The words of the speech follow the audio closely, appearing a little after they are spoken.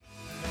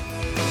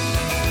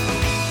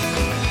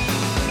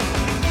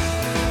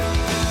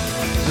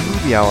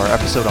Movie Hour,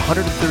 episode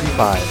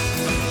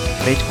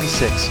 135, May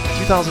 26,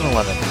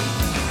 2011.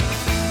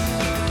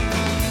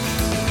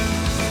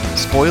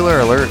 Spoiler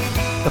alert,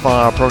 the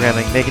following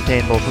programming may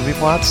contain both movie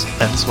plots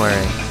and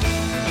swearing.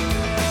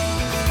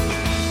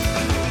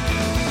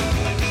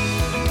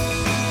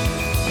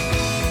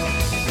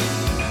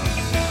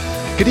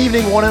 Good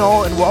evening, one and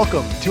all, and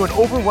welcome to an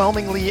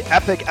overwhelmingly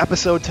epic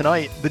episode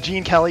tonight, the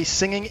Gene Kelly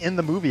Singing in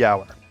the Movie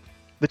Hour.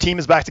 The team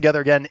is back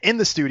together again in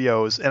the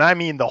studios, and I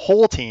mean the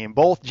whole team.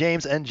 Both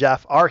James and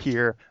Jeff are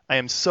here. I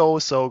am so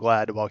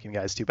glad to welcome you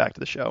guys two back to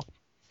the show.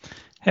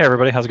 Hey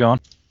everybody, how's it going?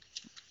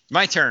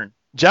 My turn.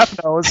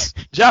 Jeff knows.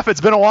 Jeff,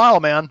 it's been a while,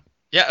 man.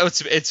 Yeah,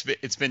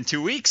 it's been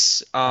 2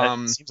 weeks.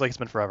 It seems like it's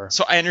been forever.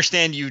 So I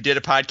understand you did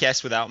a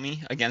podcast without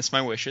me, against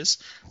my wishes.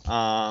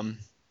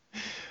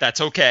 That's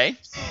okay.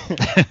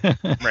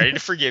 I'm ready to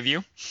forgive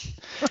you.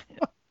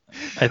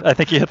 I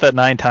think you hit that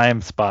 9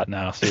 times spot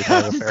now, so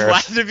I'm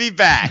glad to be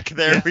back.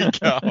 There we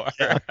go.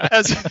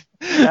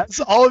 As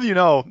all of you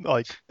know,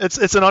 like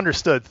it's an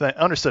understood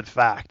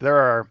fact. There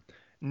are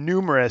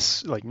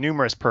numerous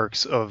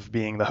perks of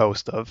being the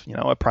host of,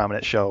 a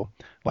prominent show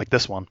like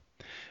this one,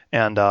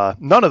 and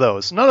none of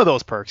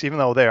those perks, even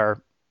though they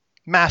are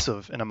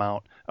massive in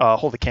amount,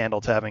 hold a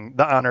candle to having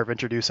the honor of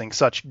introducing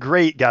such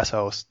great guest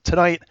hosts.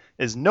 Tonight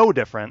is no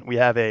different. We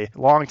have a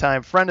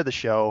longtime friend of the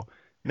show,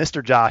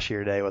 Mr. Josh,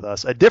 here today with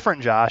us. A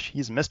different Josh.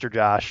 He's Mr.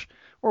 Josh,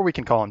 or we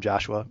can call him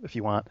Joshua if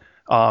you want.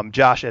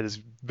 Josh, it is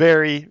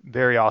very,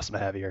 very awesome to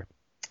have you here.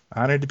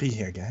 Honored to be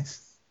here,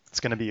 guys.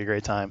 It's going to be a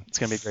great time.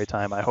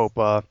 I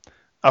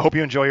hope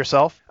you enjoy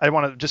yourself. I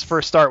want to just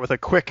first start with a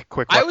quick.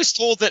 I was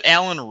told that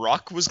Alan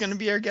Ruck was going to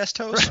be our guest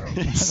host.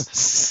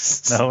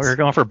 No, we're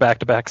going for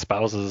back-to-back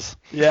spouses.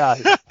 Yeah,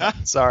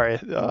 sorry.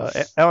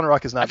 Alan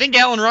Ruck is not. I think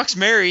Alan Ruck's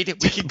married.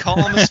 We could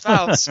call him a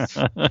spouse.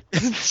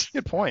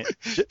 Good point.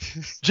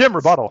 Jim,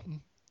 rebuttal.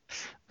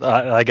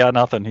 I got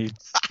nothing. He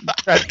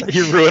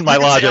ruined my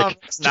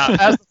logic.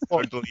 I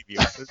would believe you.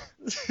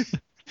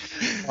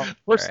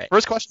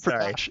 First question for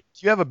Josh. Do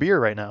you have a beer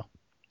right now?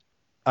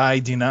 I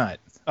do not.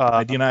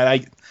 I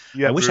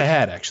wish I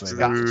had,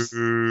 actually.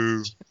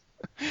 It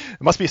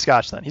must be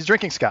Scotch then. He's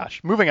drinking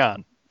Scotch. Moving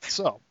on.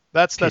 So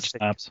that's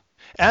snaps.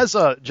 As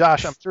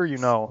Josh, I'm sure you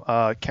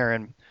know,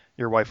 Karen,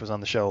 your wife was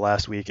on the show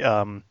last week.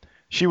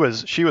 She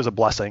was a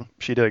blessing.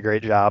 She did a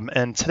great job.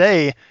 And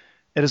today,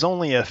 it is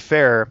only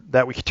fair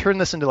that we turn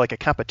this into like a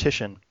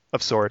competition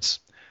of sorts,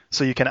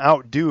 so you can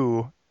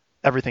outdo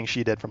everything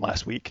she did from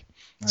last week.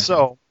 Okay.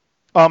 So,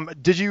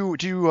 did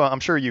you? I'm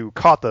sure you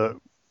caught the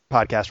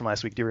podcast from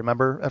last week. Do you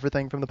remember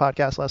everything from the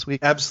podcast last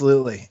week?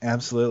 Absolutely.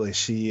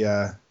 She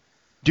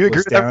do you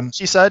agree with what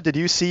she said? Did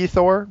you see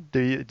Thor?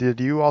 Did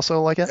you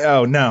also like it?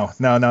 Oh, no,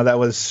 that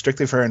was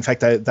strictly for her. In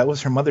fact, that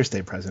was her Mother's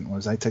Day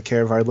present. I took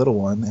care of our little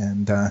one,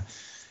 and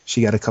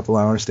she got a couple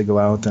hours to go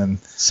out and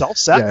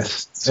self-set.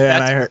 Yes. So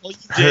and I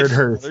heard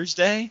her Mother's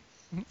Day.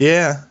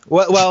 Yeah.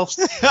 Well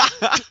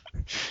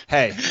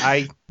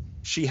hey,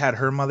 she had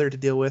her mother to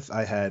deal with.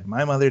 I had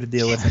my mother to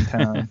deal with in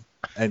town.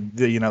 And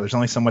there's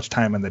only so much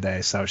time in the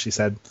day, so she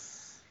said,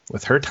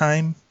 with her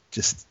time,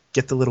 just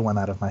get the little one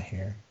out of my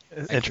hair.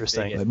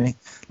 Interesting.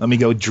 Let me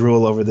go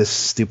drool over this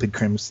stupid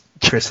Chris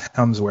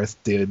Hemsworth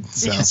dude.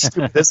 So. He's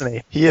stupid, isn't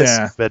he? He is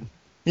stupid.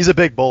 He's a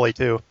big bully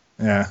too.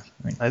 Yeah.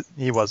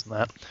 He wasn't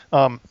that.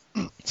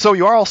 So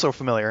you are also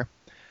familiar.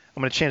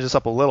 I'm going to change this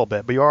up a little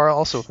bit, but you are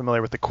also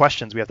familiar with the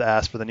questions we have to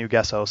ask for the new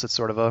guest host. It's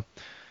sort of a,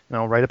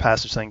 rite of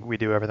passage thing. We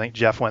do everything.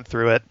 Jeff went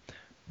through it.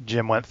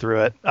 Jim went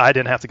through it. I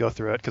didn't have to go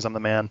through it because I'm the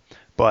man,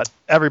 but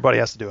everybody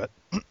has to do it.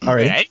 All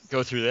right. I didn't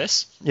go through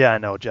this. Yeah, I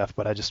know, Jeff,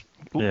 but I just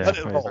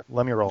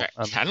let me roll.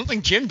 I don't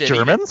think Jim did.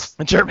 Germans?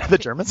 The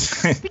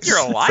Germans? I think you're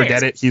a liar.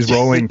 Forget it. He's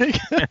rolling.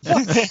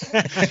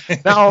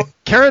 Now,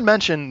 Karen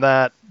mentioned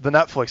that the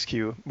Netflix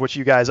queue, which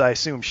you guys, I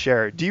assume,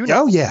 share. Do you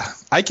know? Oh, yeah.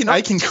 I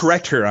can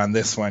correct her on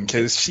this one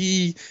because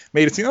she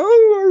made it seem,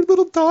 our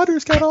little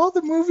daughter's got all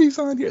the movies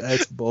on here.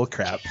 That's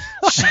bullcrap.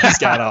 She's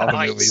got all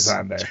the movies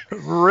on there.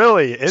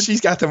 Really?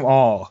 She's got them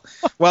all.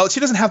 Well, she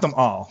doesn't have them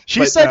all.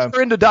 She said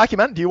you're into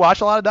document. Do you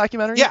watch a lot of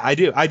documentaries? Yeah, I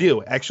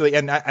do actually,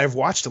 and I've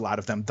watched a lot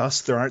of them.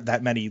 Thus, there aren't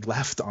that many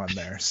left on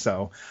there.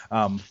 So,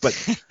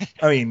 but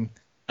I mean,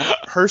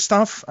 her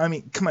stuff. I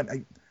mean, come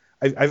on.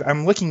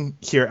 I'm looking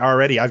here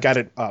already. I've got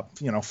it up.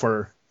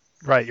 For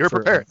right. You're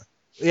prepared.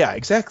 Yeah,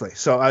 exactly.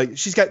 So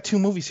she's got 2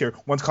 movies here.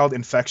 One's called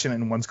Infection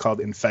and one's called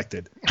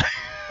Infected.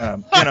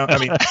 So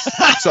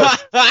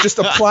just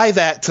apply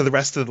that to the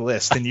rest of the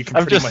list, and you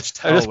can pretty much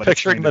tell. I'm just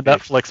picturing the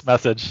Netflix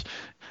message.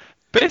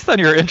 Based on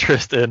your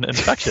interest in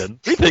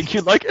infection, we think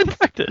you'd like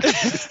Infected.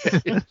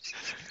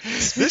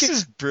 This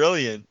is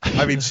brilliant.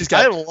 I mean,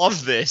 I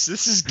love this.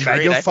 This is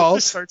great. I hope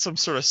to start some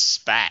sort of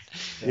spat.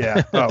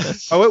 Yeah.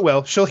 Oh, it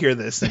will. She'll hear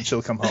this, and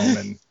she'll come home,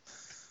 and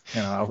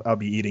I'll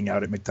be eating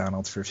out at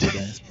McDonald's for a few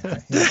days. Yeah.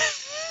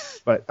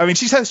 But I mean,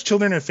 she has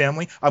children and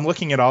family. I'm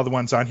looking at all the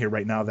ones on here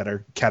right now that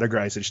are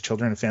categorized as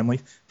children and family.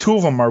 2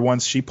 of them are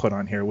ones she put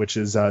on here, which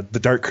is The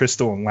Dark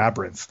Crystal and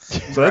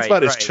Labyrinth. So that's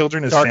about as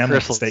children as family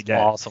as they get.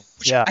 Awesome.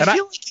 Yeah, I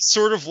feel like it's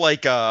sort of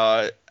like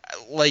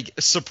like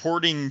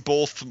supporting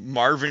both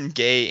Marvin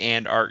Gaye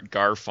and Art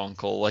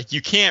Garfunkel. Like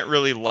you can't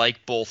really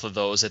like both of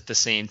those at the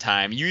same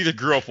time. You either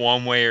grew up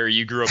one way or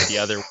you grew up the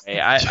other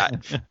way.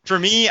 For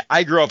me,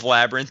 I grew up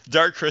Labyrinth.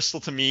 Dark Crystal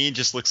to me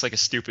just looks like a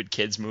stupid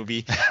kids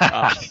movie.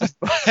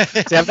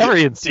 See, I've never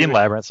even seen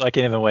Labyrinth, so I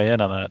can't even weigh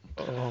in on that.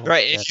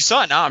 Right. If you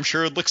saw it now, I'm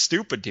sure it would look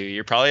stupid to you.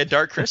 You're probably a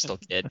Dark Crystal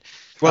kid.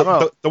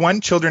 Well, the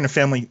one children and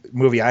family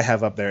movie I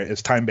have up there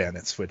is Time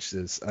Bandits, which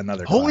is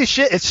another. Holy classic.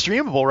 shit, it's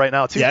streamable right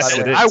now too. Yes,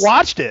 it is. I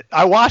watched it.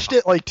 I watched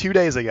it like 2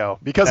 days ago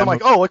because I'm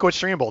like, oh, look what's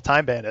streamable.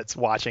 Time Bandits.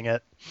 Watching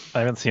it. I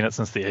haven't seen it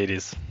since the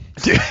 80s.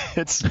 Dude,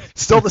 it's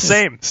still the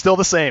same. Still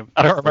the same.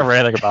 I don't remember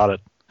anything about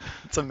it.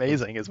 It's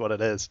amazing, is what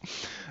it is.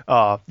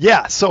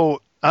 Yeah.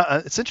 So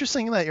it's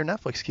interesting that your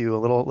Netflix queue, a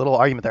little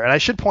argument there. And I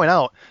should point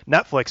out,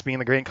 Netflix being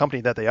the great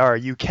company that they are,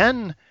 you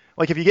can,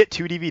 like, if you get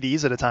 2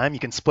 DVDs at a time, you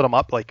can split them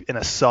up like in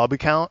a sub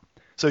account.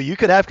 So you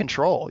could have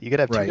control. You could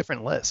have 2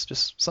 different lists.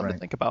 Just something to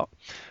think about.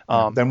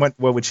 Then what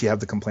would she have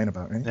to complain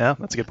about, right? Yeah,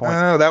 that's a good point.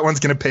 Oh, that one's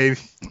going to pay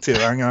too. I'm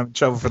going to have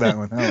trouble for that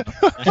one.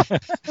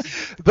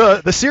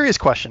 The serious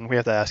question we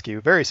have to ask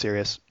you, very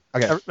serious.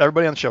 Okay.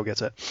 Everybody on the show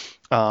gets it.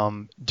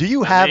 Do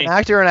you have an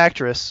actor or an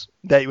actress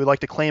that you would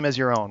like to claim as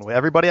your own?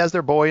 Everybody has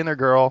their boy and their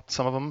girl.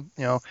 Some of them,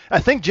 I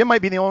think Jim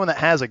might be the only one that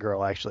has a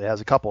girl, actually, has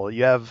a couple.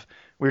 We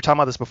were talking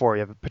about this before.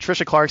 You have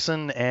Patricia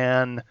Clarkson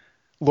and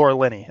Laura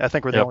Linney. I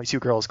think we're the only 2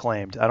 girls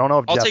claimed. I don't know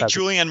if I'll Jeff take has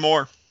Julianne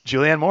Moore.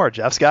 Julianne Moore.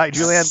 Jeff's got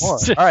Julianne Moore.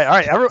 All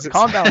right. Everyone,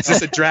 calm down. Is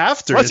this a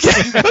draft? Or Let's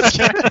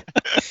get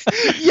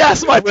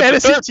yes, my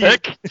fantasy team.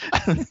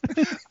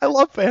 I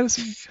love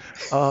fantasy.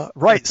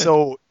 Right.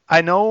 So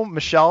I know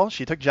Michelle,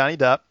 she took Johnny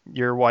Depp.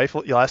 Your wife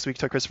last week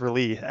took Christopher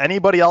Lee.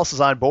 Anybody else is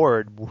on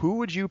board? Who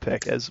would you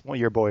pick as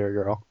your boy or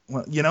girl?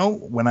 Well,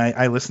 when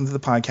I listened to the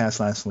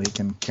podcast last week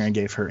and Karen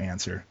gave her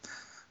answer,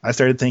 I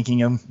started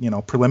thinking of,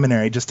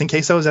 preliminary, just in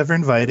case I was ever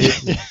invited.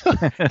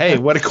 Hey,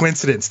 what a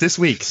coincidence this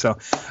week. So,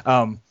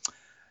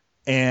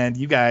 and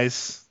you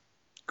guys,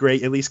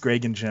 at least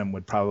Greg and Jim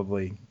would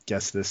probably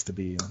guess this to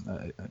be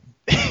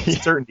a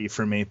certainty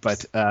for me.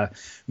 But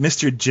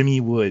Mr. Jimmy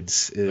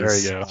Woods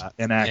is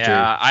an actor.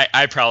 Yeah,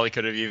 I probably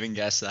could have even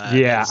guessed that.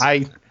 Yeah,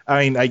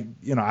 I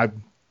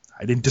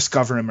didn't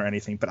discover him or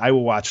anything, but I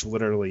will watch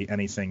literally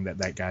anything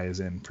that guy is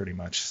in, pretty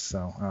much.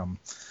 So,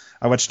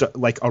 I watched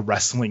a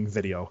wrestling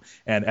video,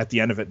 and at the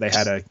end of it, they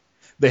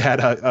had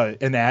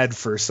an ad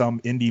for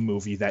some indie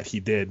movie that he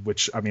did,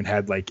 which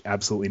had like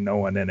absolutely no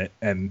one in it,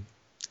 and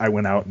I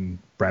went out and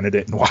rented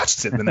it and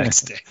watched it the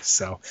next day.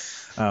 So,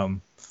 it's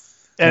what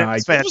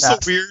was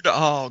the weird?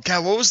 Oh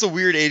God, what was the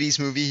weird '80s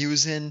movie he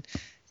was in?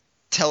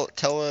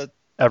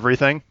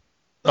 Everything.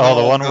 Oh,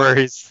 the one where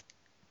he's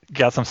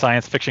got some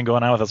science fiction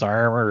going on with his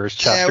arm or his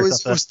chest. Yeah,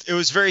 it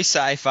was very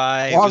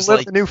sci-fi. It was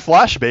like the new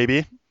Flash,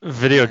 baby.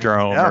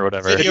 Videodrome or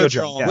whatever.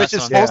 Videodrome, which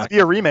is supposed to be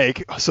a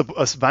remake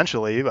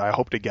eventually. I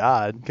hope to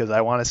God, because I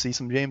want to see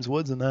some James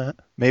Woods in that.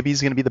 Maybe he's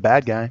going to be the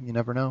bad guy. You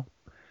never know.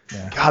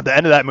 Yeah. God, the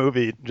end of that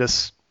movie,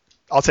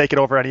 I'll take it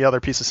over any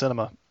other piece of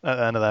cinema. At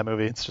the end of that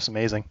movie, it's just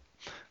amazing.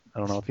 I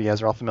don't know if you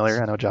guys are all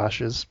familiar. I know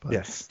Josh is. But,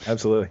 yes,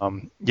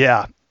 absolutely.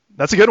 Yeah,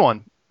 that's a good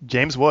one.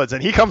 James Woods,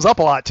 and he comes up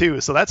a lot too,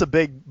 so that's a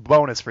big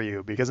bonus for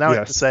you, because now you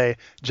have to say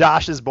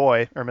Josh's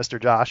boy, or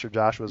Mr. Josh, or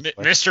Joshua's boy.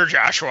 Mr.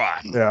 Joshua.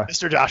 Yeah.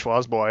 Mr.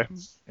 Joshua's boy.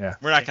 Yeah.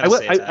 We're not going to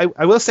say that.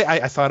 I will say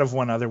I thought of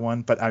one other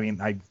one, but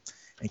in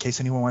case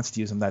anyone wants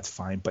to use them, that's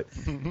fine. But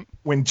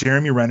when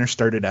Jeremy Renner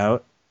started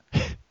out,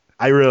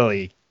 I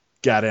really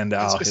got into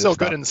he's so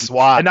good in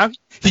SWAT. And now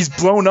he's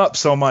blown up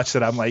so much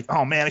that I'm like,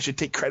 oh man, I should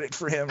take credit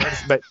for him.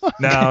 But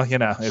no,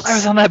 I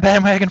was on that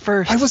bandwagon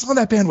first. I was on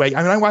that bandwagon.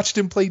 I watched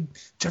him play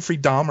Jeffrey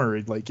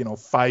Dahmer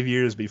 5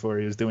 years before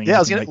he was doing. Yeah, I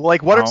was gonna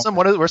what are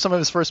some of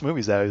his first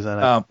movies that he was in?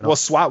 Well,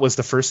 SWAT was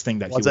the first thing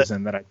that he was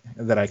in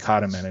that I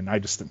caught him in, and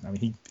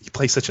he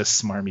plays such a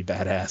smarmy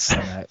badass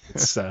in that.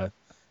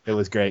 It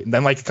was great. And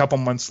then a couple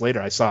months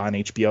later, I saw on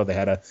HBO they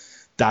had a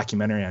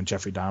documentary on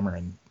Jeffrey Dahmer,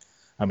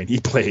 and he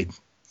played.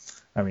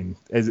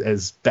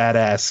 As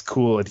badass,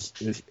 cool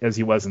as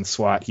he was in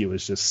SWAT, he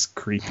was just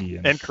creepy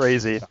and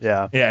crazy.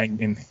 Yeah. Yeah,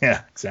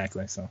 yeah,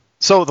 exactly.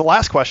 So the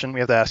last question we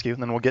have to ask you,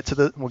 and then we'll get to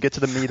the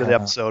meat of the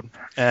episode.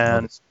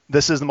 And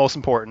this is the most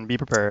important. Be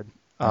prepared.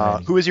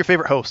 Who is your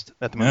favorite host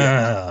at the movie?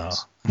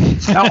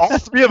 Now all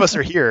 3 of us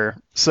are here,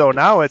 so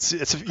now it's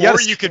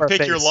or you could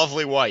pick your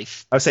lovely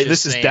wife. I would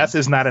say death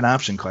is not an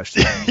option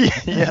question.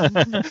 Yeah,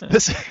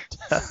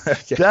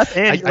 death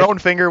and your own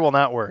finger will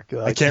not work.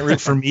 I can't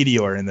root for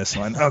Meteor in this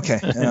one. Okay,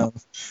 you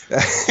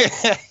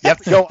have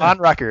to go on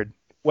record.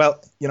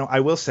 Well, I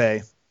will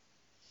say,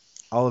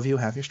 all of you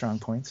have your strong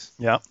points.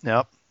 Yep.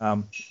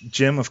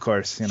 Jim, of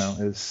course,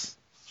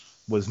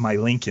 was my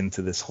link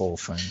into this whole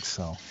thing.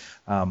 So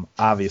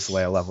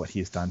obviously, I love what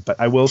he's done.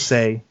 But I will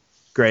say,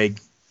 Greg.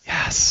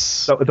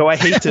 Yes. Though I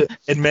hate to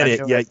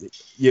admit it,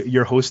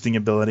 your hosting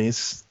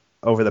abilities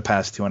over the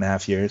past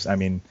 2.5 years.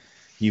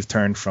 You've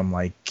turned from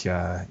the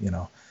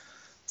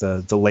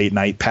late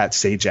night Pat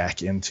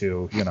Sajak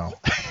into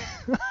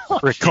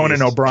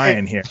Conan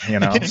O'Brien here. Keep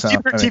your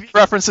TV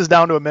references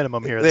down to a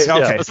minimum here. This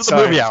is the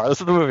movie hour.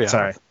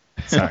 Sorry.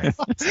 Sorry.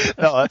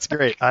 No, that's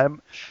great. I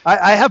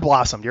have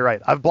blossomed. You're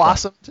right. I've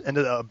blossomed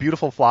into a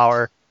beautiful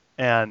flower,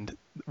 and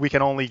we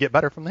can only get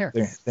better from there.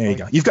 There you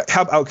go. You've got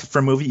how about for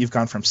a movie? You've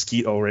gone from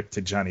Skeet Ulrich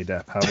to Johnny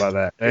Depp. How about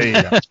that? There you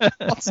go.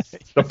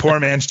 The poor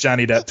man's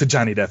Johnny Depp to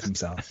Johnny Depp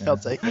himself. I'll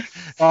take it.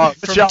 From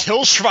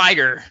Till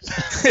Schweiger.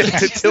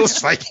 Till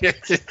Schweiger.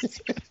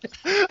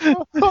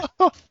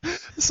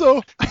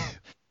 So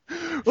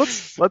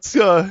let's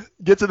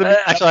get to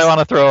the. Actually, I want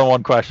to throw in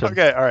one question.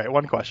 Okay, all right,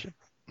 one question.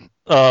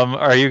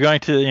 Are you going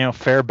to,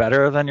 fare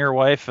better than your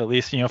wife? At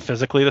least,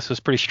 physically, this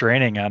was pretty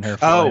straining on her.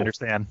 From what I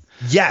understand.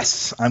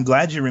 Yes, I'm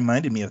glad you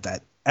reminded me of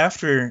that.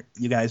 After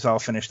you guys all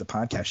finished the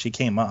podcast, she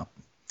came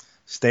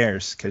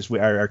upstairs because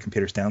our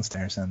computer's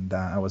downstairs, and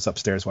I was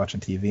upstairs watching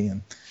TV,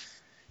 and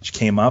she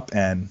came up,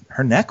 and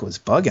her neck was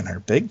bugging her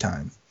big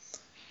time.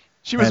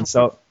 She was. And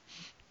so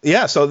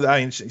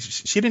I mean,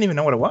 she didn't even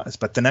know what it was,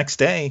 but the next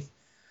day.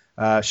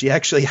 She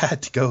actually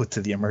had to go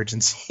to the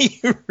emergency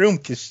room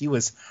because she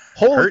was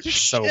hurt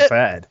so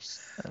bad.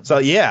 So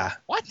yeah.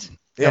 What?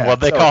 Yeah,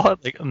 what they call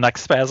it? Like neck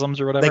spasms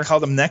or whatever? They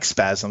call them neck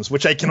spasms,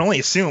 which I can only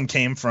assume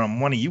came from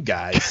one of you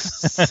guys.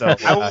 So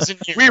I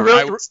wasn't here.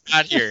 I was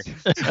not here.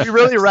 We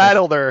really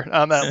rattled her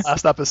on that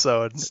last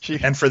episode.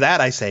 And for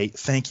that, I say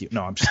thank you.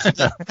 No, I'm just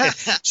kidding.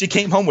 She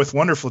came home with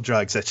wonderful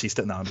drugs that she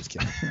still. No, I'm just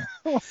kidding.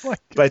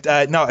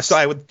 But no, so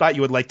I thought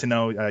you would like to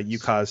know you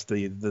caused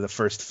the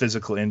first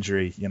physical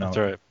injury. That's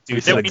right. Due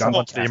to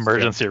the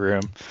emergency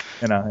room.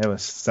 It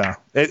was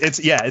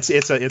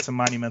it's a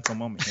monumental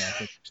moment. Yeah, I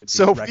think it should be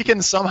so if we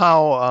can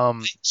somehow. I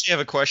have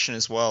a question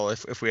as well.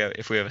 If we have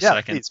a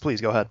second.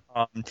 Please go ahead.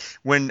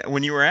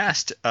 When you were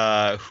asked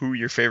who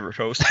your favorite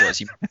host was,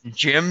 you mentioned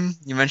Jim.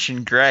 You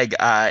mentioned Greg.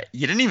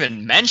 You didn't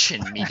even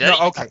mention me. Did you?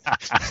 Okay.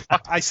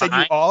 I said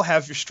you all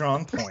have your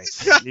strong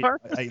points.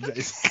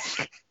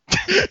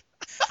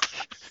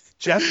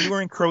 Jeff, you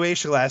were in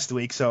Croatia last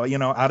week, so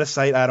out of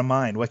sight, out of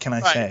mind. What can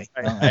I say?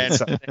 Right.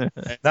 So,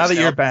 now that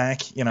you're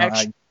back,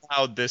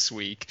 out this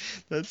week.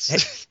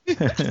 That's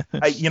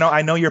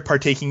I know you're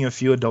partaking of a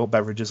few adult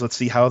beverages. Let's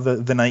see how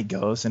the night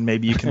goes, and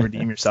maybe you can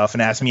redeem yourself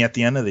and ask me at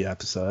the end of the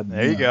episode.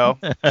 There you go.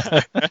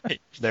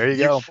 There you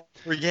go.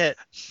 Forget.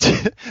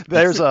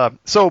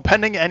 So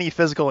pending any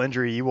physical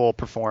injury, you will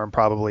perform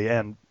probably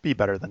and be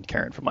better than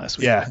Karen from last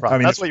week. Yeah, I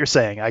mean, that's what you're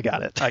saying. I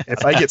got it.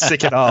 If I get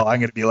sick at all, I'm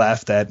going to be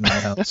laughed at in my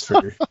house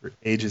for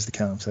ages to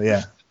come. So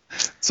yeah.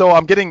 So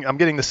I'm getting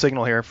the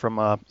signal here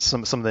from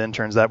some of the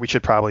interns that we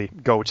should probably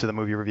go to the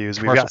movie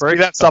reviews. We've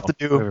got stuff to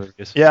do.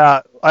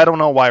 Yeah, I don't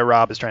know why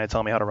Rob is trying to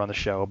tell me how to run the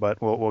show,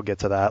 but we'll get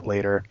to that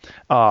later.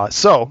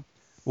 So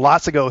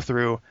lots to go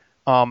through.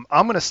 I'm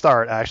going to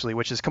start actually,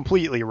 which is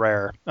completely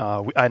rare.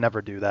 I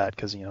never do that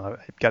because I've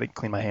got to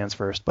clean my hands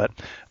first. But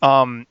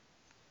I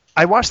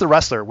watched The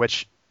Wrestler,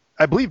 which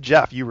I believe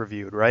Jeff you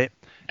reviewed, right?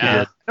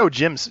 Yeah. I know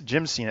Jim's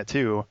seen it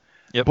too.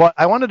 Yep. But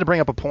I wanted to bring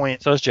up a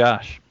point. So is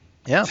Josh.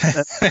 Yeah.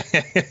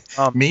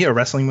 Me, a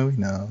wrestling movie?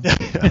 No.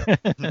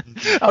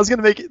 I was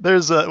gonna make.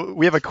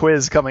 We have a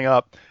quiz coming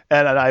up,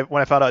 and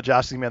when I found out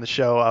Josh was gonna be on the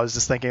show, I was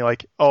just thinking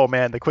like, oh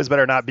man, the quiz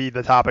better not be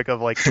the topic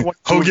of like 20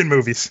 Hogan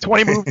movies.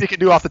 20 movies you can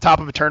do off the top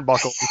of a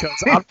turnbuckle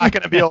because I'm not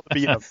gonna be able to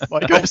beat him.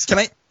 Like,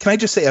 can I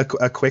just say a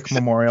quick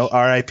memorial?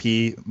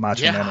 R.I.P.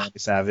 Macho Man Randy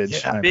Savage.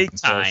 Yeah, big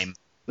time.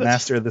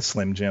 Master of the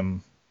Slim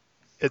Jim.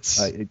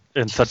 It's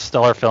in such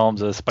stellar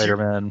films as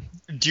Spider-Man.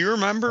 Do you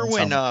remember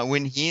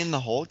when he and the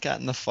Hulk got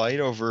in the fight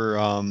over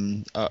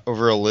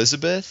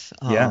Elizabeth?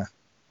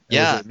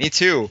 Yeah, me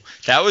too.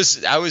 I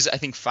was I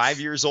think 5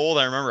 years old.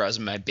 I remember I was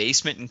in my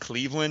basement in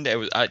Cleveland. It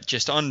was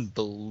just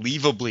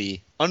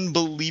unbelievably.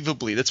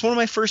 That's one of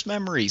my first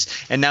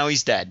memories. And now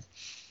he's dead.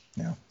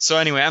 Yeah. So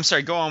anyway, I'm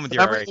sorry. Go on with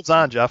your. Memory lives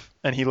on, Jeff,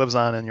 and he lives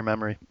on in your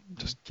memory.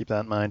 Just keep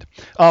that in mind.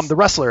 The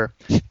Wrestler,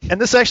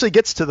 and this actually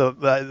gets to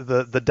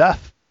the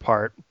death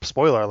part.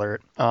 Spoiler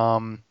alert.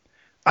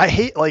 I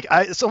hate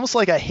it's almost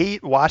like I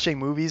hate watching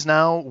movies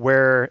now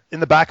where in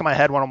the back of my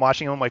head when I'm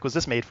watching them, like, was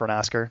this made for an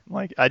Oscar?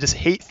 Like, I just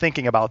hate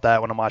thinking about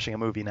that when I'm watching a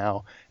movie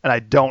now, and I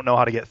don't know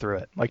how to get through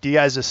it. Like, do you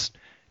guys just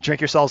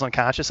drink yourselves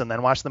unconscious and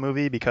then watch the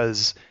movie?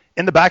 Because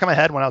in the back of my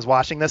head when I was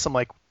watching this, I'm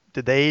like,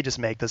 did they just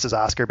make this as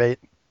Oscar bait?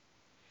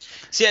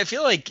 See, I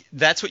feel like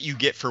that's what you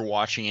get for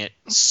watching it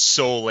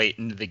so late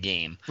into the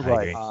game.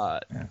 Right.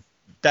 Yeah.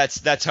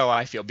 That's how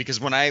I feel, because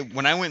when I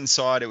went and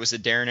saw it, it was a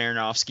Darren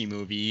Aronofsky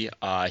movie.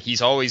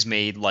 He's always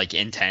made like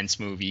intense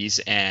movies,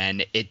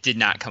 and it did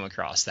not come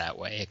across that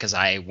way because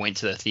I went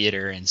to the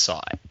theater and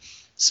saw it.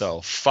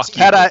 So fuck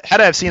you. Had I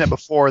have seen it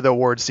before the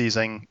award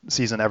season,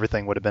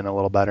 everything would have been a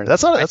little better.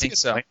 That's a good point.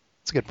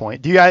 That's a good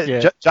point. Do you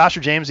guys, Josh or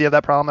James, do you have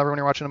that problem ever when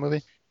you're watching a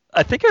movie?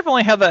 I think I've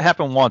only had that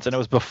happen once, and it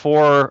was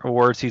before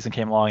award season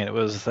came along, and it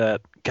was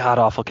that god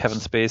awful Kevin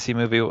Spacey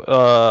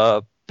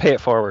movie. Pay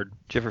It Forward.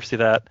 Did you ever see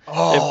that?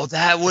 Oh,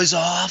 that was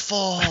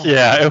awful.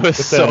 Yeah, it was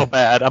so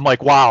bad. I'm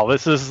like, wow,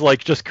 this is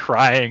like just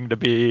crying to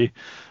be,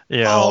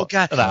 Oh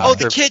god. Oh,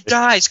 the kid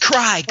dies.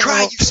 Cry,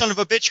 you son of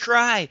a bitch,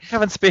 cry.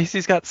 Kevin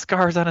Spacey's got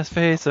scars on his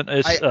face, and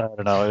I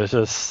don't know. It was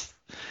just.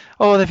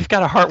 oh, they've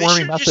got a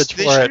heartwarming message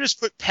They for should it.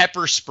 just put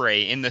pepper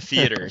spray in the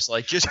theaters.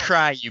 Like, just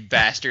cry, you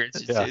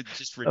bastards. Yeah. It's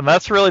just And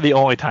that's really the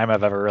only time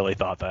I've ever really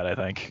thought that, I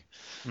think.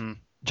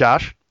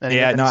 Josh?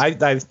 Yeah, no,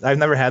 I've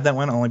never had that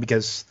one, only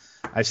because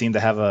I seem to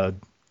have a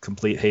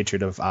complete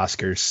hatred of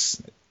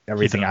Oscars,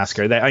 everything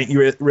Oscar.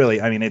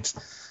 It's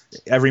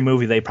every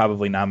movie they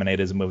probably nominate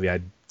as a movie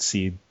I'd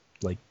see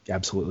like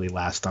absolutely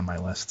last on my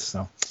list.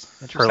 So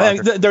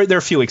there are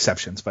a few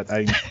exceptions, but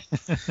I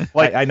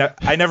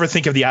never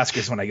think of the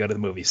Oscars when I go to the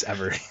movies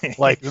ever.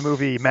 Like the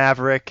movie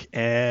Maverick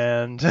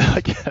and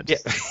I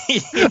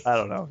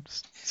don't know.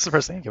 Just it's the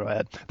first thing that came to my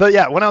head. But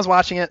yeah, when I was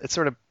watching it, it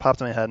sort of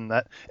popped in my head, and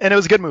it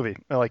was a good movie.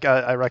 Like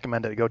I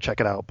recommend it. Go check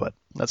it out. But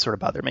that sort of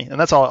bothered me, and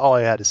that's all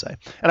I had to say.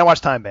 And I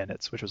watched Time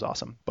Bandits, which was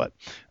awesome. But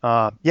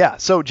yeah,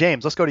 so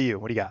James, let's go to you.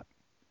 What do you got?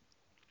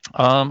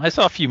 I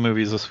saw a few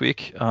movies this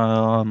week.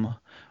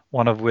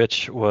 One of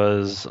which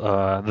was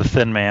The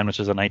Thin Man, which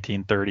is a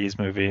 1930s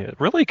movie.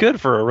 Really good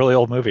for a really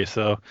old movie,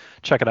 so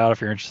check it out if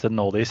you're interested in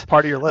oldies.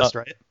 Part of your list,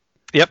 right?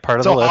 Yep, part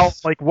of the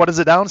list. So, what is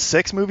it down?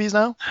 6 movies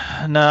now?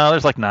 No,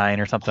 there's like 9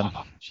 or something.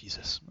 Oh,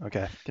 Jesus.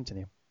 Okay,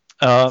 continue.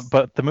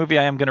 But the movie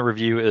I am going to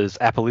review is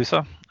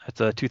Appaloosa. It's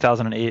a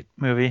 2008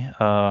 movie,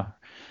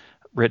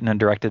 written and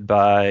directed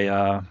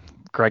by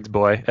Greg's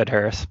boy, Ed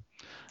Harris.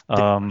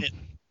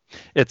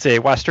 It's a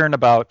Western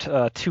about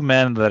 2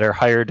 men that are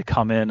hired to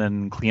come in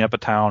and clean up a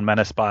town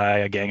menaced by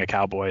a gang of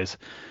cowboys.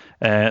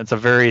 And it's a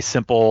very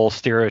simple,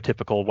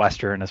 stereotypical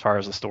Western as far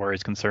as the story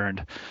is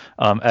concerned.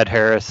 Ed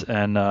Harris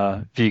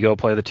and Vigo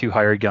play the 2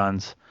 hired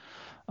guns.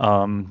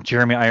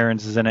 Jeremy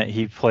Irons is in it.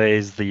 He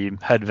plays the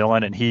head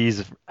villain, and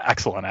he's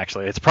excellent,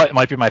 actually. It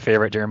might be my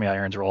favorite Jeremy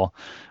Irons role.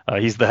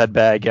 He's the head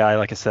bad guy,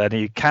 like I said.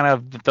 He kind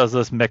of does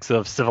this mix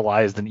of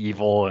civilized and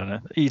evil,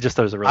 and he just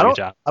does a really good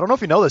job. I don't know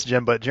if you know this,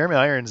 Jim, but Jeremy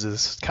Irons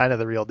is kind of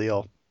the real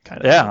deal.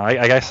 Yeah,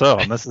 I guess so,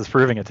 and this is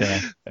proving it to me.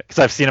 Because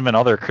I've seen him in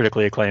other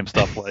critically acclaimed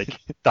stuff like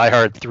Die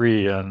Hard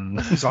 3 and...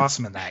 He's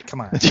awesome in that,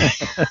 come on.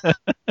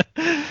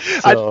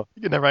 So,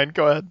 never mind,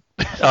 go ahead.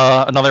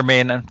 Another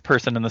main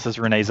person in this is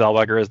Renee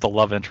Zellweger as the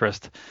love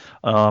interest.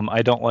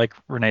 I don't like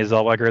Renee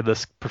Zellweger.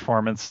 This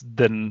performance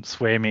didn't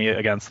sway me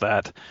against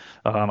that.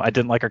 I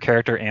didn't like her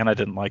character, and I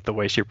didn't like the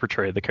way she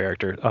portrayed the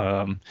character.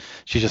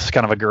 She's just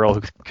kind of a girl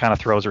who kind of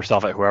throws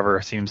herself at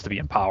whoever seems to be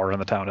in power in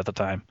the town at the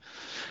time.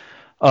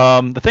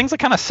 The things that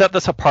kind of set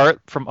this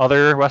apart from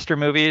other Western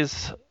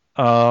movies,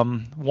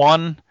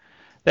 one,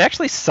 they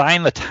actually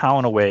sign the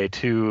town away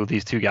to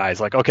these 2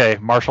 guys. Like, okay,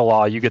 martial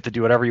law, you get to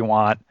do whatever you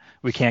want.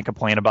 We can't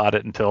complain about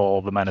it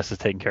until the menace is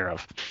taken care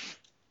of.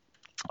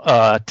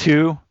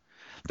 2,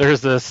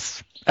 there's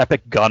this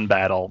epic gun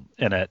battle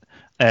in it,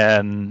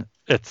 and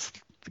it's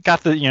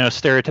got the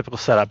stereotypical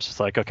setups.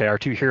 It's like, okay, our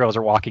 2 heroes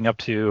are walking up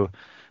to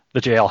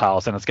the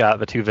jailhouse, and it's got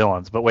the 2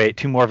 villains. But wait,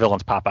 2 more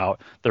villains pop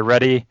out. They're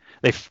ready.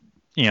 They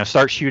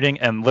start shooting,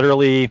 and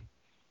literally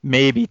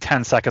maybe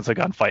 10 seconds of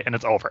gunfight, and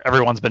it's over.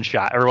 Everyone's been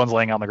shot. Everyone's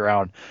laying on the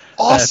ground.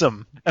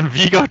 Awesome. And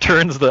Vigo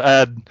turns to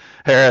Ed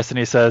Harris, and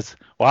he says,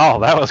 wow,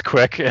 that was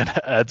quick. And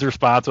Ed's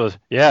response was,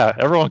 yeah,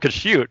 everyone could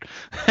shoot.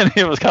 And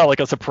it was kind of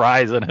like a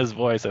surprise in his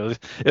voice. It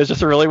was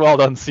just a really well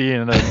done scene,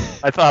 and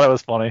I thought it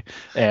was funny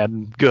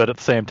and good at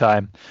the same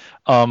time.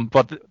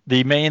 But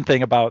the main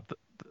thing about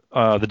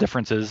the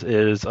differences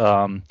is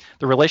the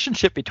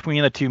relationship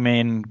between the 2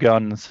 main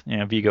guns,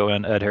 Vigo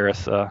and Ed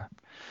Harris.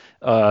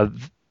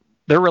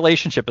 Their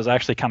relationship is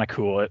actually kind of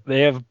cool.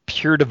 They have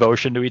pure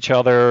devotion to each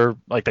other,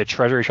 like they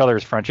treasure each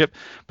other's friendship,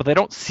 but they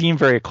don't seem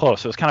very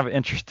close. So it was kind of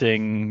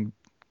interesting,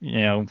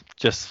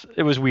 just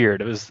it was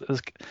weird. It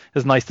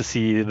was nice to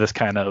see this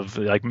kind of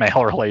like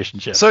male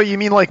relationship. So you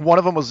mean like one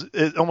of them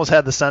it almost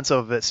had the sense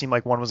of it seemed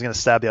like one was going to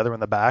stab the other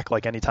in the back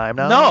like any time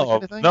now?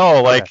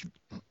 No, like okay.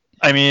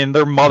 I mean,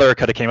 their mother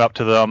could have came up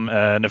to them,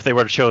 and if they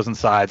would have chosen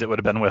sides, it would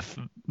have been with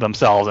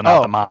themselves and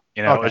not the mom.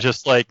 Okay. It was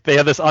just like they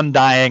had this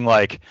undying,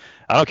 like,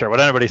 I don't care what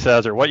anybody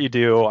says or what you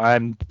do,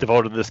 I'm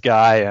devoted to this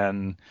guy,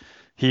 and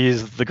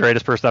he's the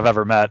greatest person I've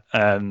ever met.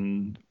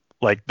 And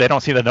like they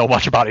don't seem to know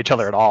much about each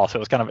other at all, so it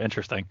was kind of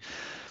interesting.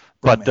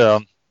 But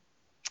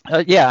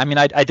yeah, I mean,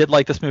 I did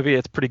like this movie.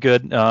 It's pretty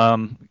good.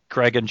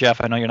 Greg and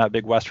Jeff, I know you're not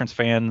big Westerns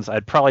fans.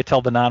 I'd probably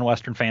tell the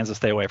non-Western fans to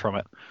stay away from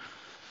it.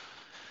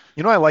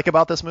 You know what I like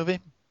about this movie?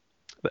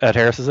 Ed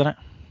Harris is in it.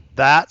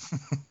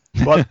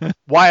 But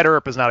Wyatt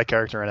Earp is not a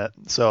character in it,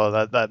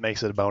 so that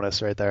makes it a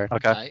bonus right there.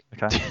 Okay.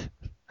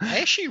 I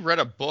actually read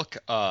a book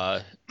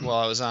while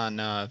I was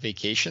on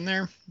vacation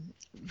there,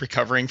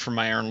 recovering from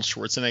my Arnold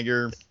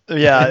Schwarzenegger.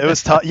 Yeah, it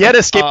was tough. You had to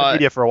escape the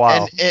media for a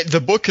while. And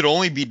the book could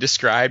only be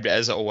described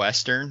as a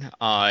Western,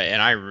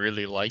 and I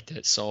really liked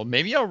it. So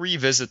maybe I'll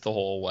revisit the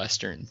whole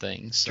Western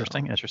thing. So.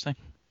 Interesting.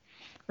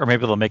 Or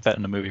maybe they'll make that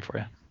in a movie for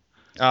you.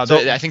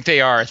 I think they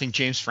are. I think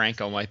James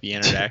Franco might be in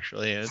it,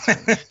 actually.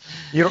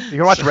 You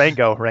can watch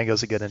Rango.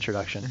 Rango's a good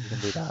introduction. You can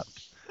do that.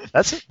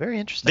 That's very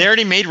interesting. They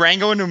already made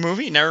Rango into a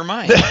movie? Never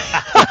mind.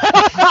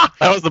 That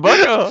was the book?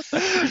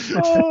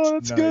 Oh,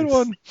 that's a good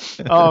one.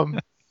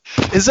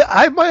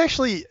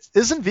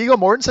 Isn't Viggo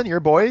Mortensen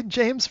your boy,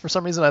 James? For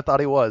some reason I thought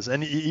he was.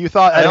 And you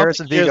thought Ed Harris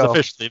and Viggo. He is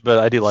officially, but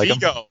I do like him.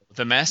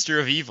 the master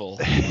of evil.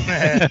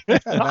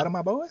 Not of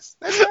my boys.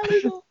 That's not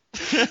evil.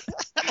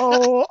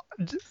 Oh,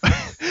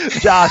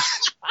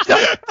 Josh.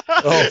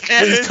 Oh,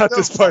 please cut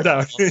this part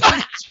out.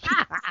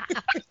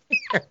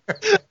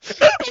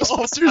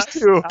 Ghostbusters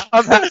 2.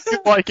 I'm happy you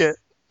like it.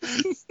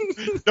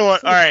 No, all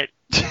right.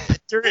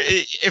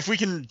 If we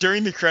can,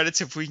 during the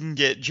credits, if we can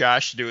get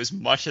Josh to do as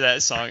much of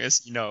that song as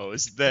he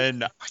knows,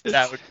 then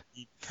that would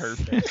be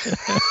perfect.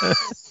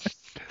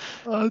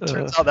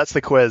 Turns out that's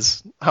the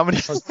quiz. How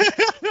many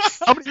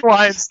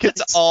lines?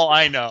 That's all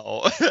I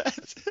know.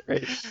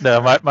 Great.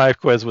 No, my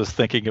quiz was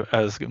thinking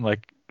as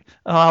like,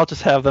 oh, I'll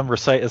just have them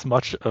recite as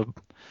much of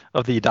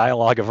the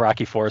dialogue of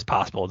Rocky IV as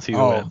possible and see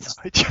who wins.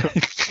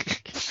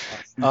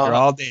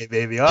 All day,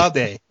 baby, all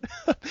day.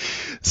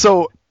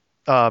 So,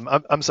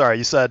 I'm sorry.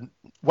 You said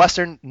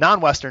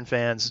non-Western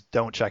fans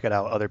don't check it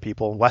out. Other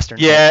people, Western.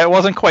 Yeah, fans. it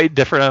wasn't quite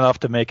different enough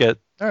to make it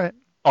All right.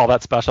 all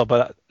that special,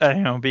 but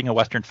being a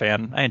Western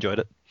fan, I enjoyed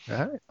it. All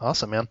right.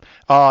 Awesome, man.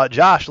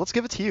 Josh, let's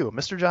give it to you,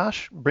 Mr.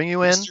 Josh. Bring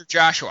you in. Mr.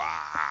 Joshua.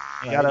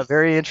 You got a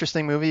very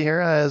interesting movie here,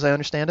 as I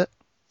understand it.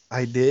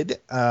 I did.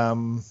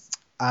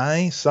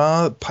 I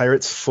saw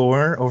Pirates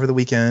 4 over the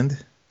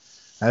weekend,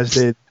 as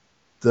did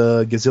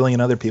the gazillion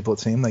other people, it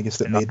seemed. I guess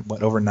that made,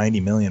 over 90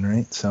 million,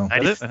 right? So I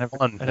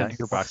didn't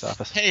hear box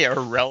office. Hey, a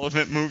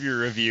relevant movie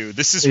review.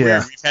 This is Yeah.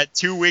 weird. We've had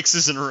 2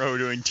 weeks in a row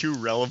doing 2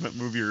 relevant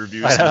movie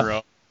reviews in a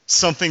row.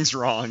 Something's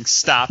wrong.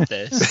 Stop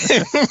this.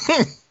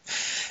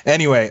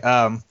 Anyway,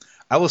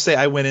 I will say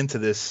I went into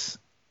this,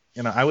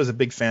 I was a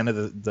big fan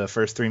of the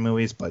first 3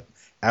 movies, but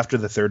after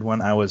the third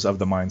one, I was of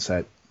the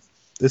mindset,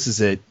 this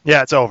is it.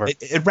 Yeah, it's over.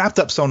 It wrapped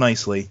up so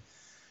nicely.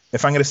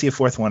 If I'm going to see a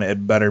fourth one, it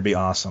better be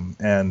awesome.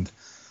 And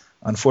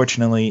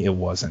unfortunately, it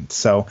wasn't.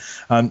 So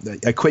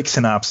a quick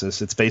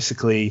synopsis. It's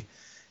basically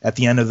at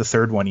the end of the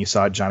third one, you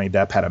saw Johnny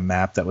Depp had a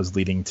map that was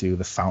leading to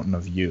the Fountain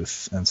of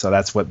Youth. And so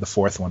that's what the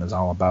fourth one is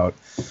all about.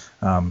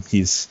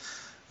 He's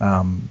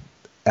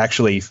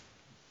actually,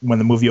 when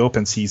the movie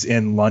opens, he's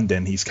in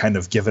London. He's kind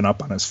of given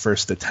up on his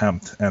first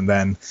attempt. And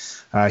then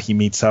he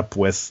meets up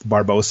with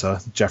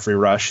Barbossa, Jeffrey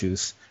Rush,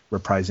 who's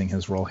reprising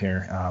his role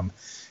here,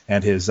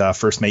 and his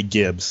first mate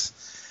Gibbs.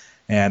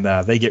 And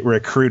they get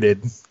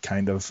recruited,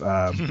 kind of.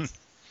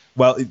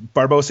 Well,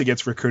 Barbossa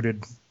gets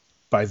recruited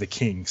by the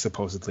king,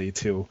 supposedly,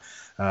 to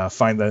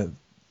find the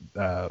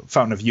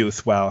Fountain of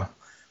Youth, while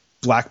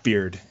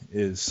Blackbeard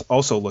is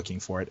also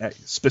looking for it.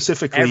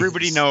 Specifically,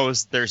 everybody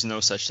knows there's no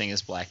such thing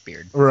as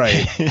Blackbeard.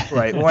 Right,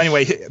 right. Well,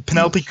 anyway,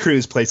 Penelope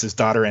Cruz plays his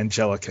daughter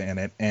Angelica in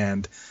it,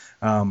 and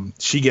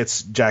she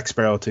gets Jack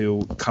Sparrow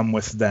to come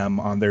with them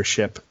on their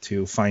ship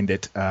to find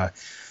it.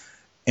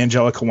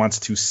 Angelica wants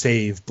to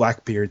save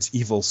Blackbeard's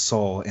evil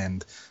soul,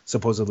 and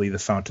supposedly the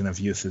Fountain of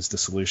Youth is the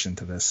solution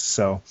to this.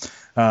 So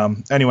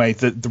anyway,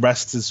 the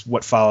rest is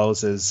what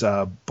follows, is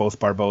both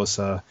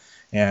Barbossa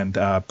and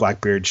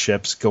Blackbeard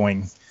ships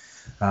going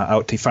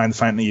out to find the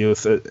Fountain of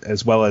Youth,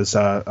 as well as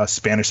a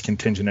Spanish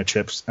contingent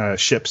of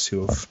ships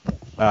who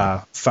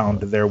have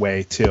found their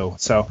way too.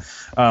 So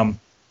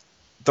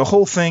the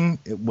whole thing,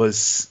 it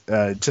was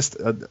just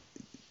it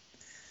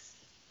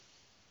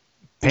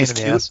was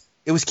cute.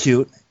 It was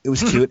cute. It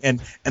was cute,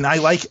 and I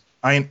like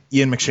Ian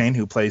McShane,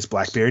 who plays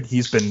Blackbeard.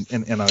 He's been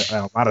in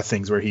a lot of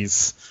things where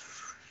he's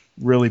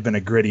really been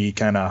a gritty,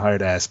 kind of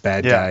hard-ass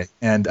bad guy.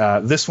 And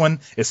this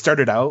one, it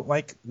started out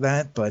like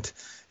that, but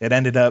it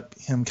ended up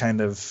him kind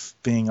of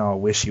being all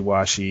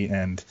wishy-washy,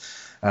 and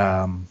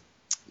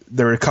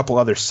there were a couple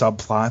other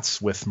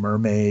subplots with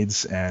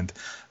mermaids and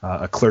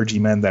a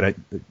clergyman that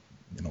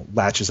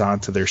latches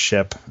onto their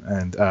ship,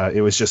 and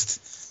it was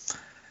just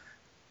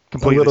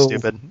completely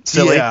stupid,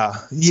 silly.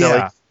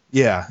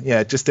 Yeah.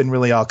 It just didn't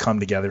really all come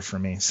together for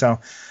me. So,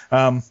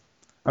 I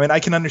mean, I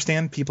can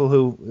understand people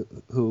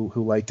who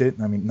liked it.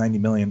 I mean, 90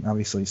 million,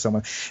 obviously,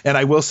 someone. And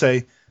I will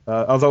say,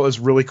 although it was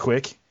really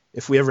quick,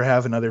 if we ever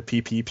have another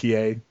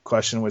PPPA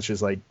question, which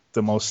is like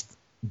the most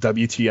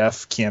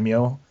WTF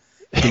cameo,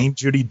 Dame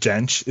Judi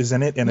Dench is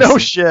in it. In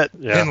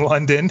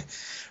London,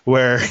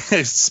 where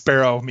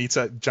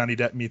Johnny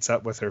Depp meets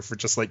up with her for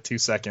just like 2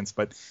 seconds,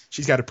 but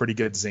she's got a pretty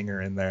good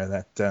zinger in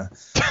there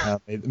that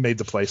made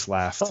the place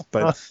laugh.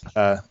 But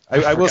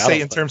I will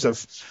say, in terms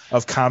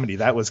of comedy,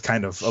 that was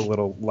kind of a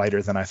little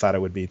lighter than I thought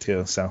it would be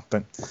too.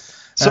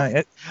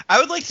 I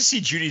would like to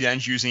see Judi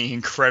Dench using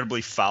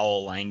incredibly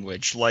foul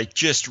language, like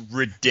just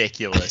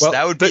ridiculous. Well,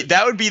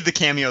 that would be the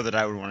cameo that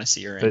I would want to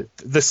see her in.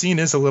 The scene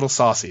is a little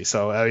saucy,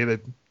 so I mean,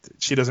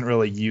 she doesn't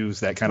really use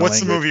that kind of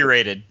language. What's the movie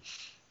rated?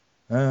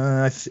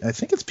 I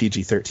think it's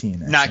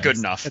PG-13. Not good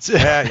enough. It's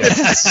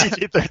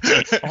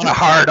PG-13. On a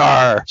hard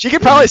R. She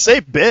could probably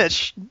say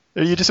bitch.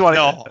 Or you just want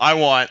to... No, I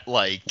want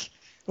like...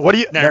 What do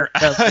you...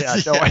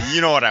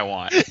 you know what I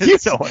want. You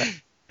know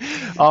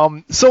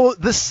what so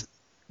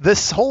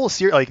this whole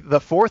series, like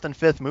the fourth and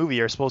fifth movie,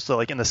 are supposed to,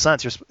 like, in the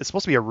sense, it's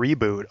supposed to be a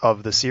reboot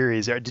of the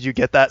series. Did you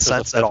get that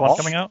sense at all?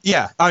 Coming out?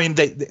 Yeah. I mean,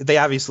 they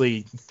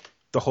obviously...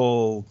 The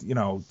whole,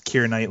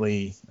 Keira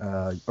Knightley,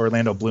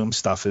 Orlando Bloom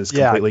stuff is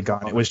completely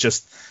gone. It was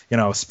just,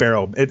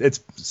 Sparrow.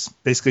 It's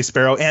basically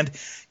Sparrow. And,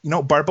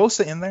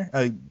 Barbossa in there,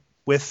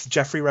 with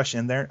Jeffrey Rush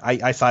in there,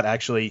 I thought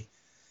actually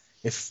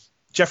if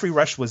Jeffrey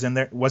Rush wasn't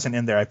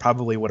in there, I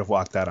probably would have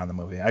walked out on the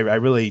movie. I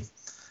really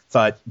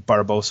thought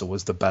Barbosa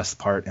was the best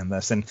part in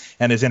this, and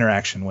his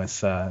interaction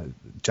with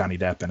Johnny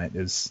Depp in it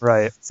is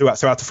right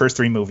throughout the first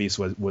three movies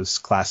was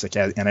classic,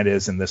 and it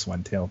is in this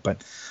one too.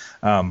 But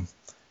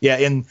yeah,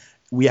 and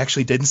we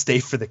actually didn't stay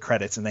for the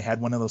credits, and they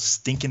had one of those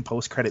stinking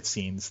post-credit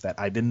scenes that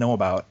I didn't know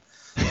about.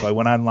 So I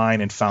went online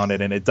and found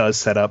it, and it does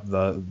set up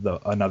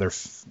another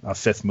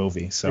fifth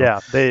movie. So yeah,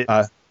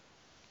 I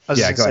was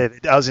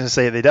going to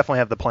say they definitely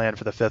have the plan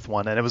for the fifth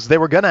one, and they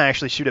were going to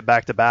actually shoot it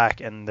back to back,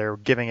 and they're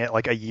giving it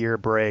like a year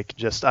break.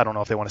 Just I don't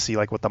know if they want to see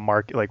like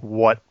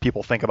what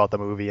people think about the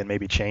movie and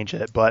maybe change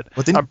it. But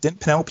didn't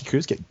Penelope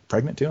Cruz get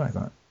pregnant too? I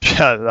thought.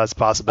 Yeah, that's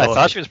possible. I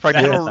thought she was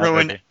pregnant. That'll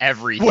ruin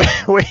everything.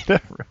 Wait.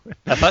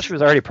 I thought she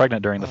was already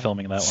pregnant during the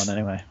filming of that one.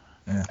 Anyway.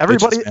 Yeah,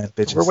 everybody,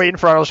 bitches. We're waiting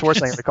for Arnold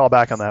Schwarzenegger to call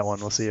back on that one.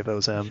 We'll see if it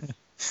was him.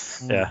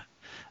 Yeah,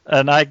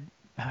 and I'd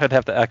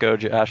have to echo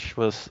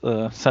Josh's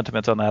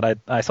sentiments on that.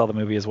 I saw the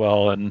movie as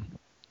well, and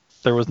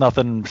there was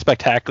nothing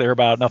spectacular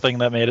about it, nothing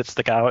that made it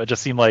stick out. It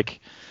just seemed like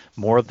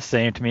more of the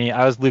same to me.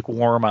 I was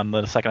lukewarm on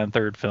the second and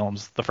third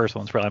films. The first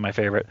one's probably my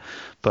favorite,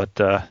 but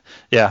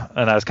yeah,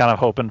 and I was kind of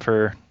hoping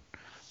for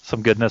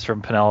some goodness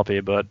from Penelope,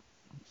 but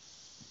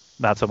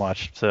not so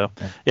much. So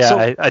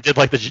yeah, I did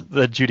like the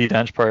Judi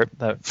Dench part.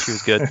 That she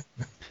was good.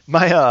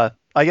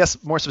 I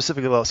guess more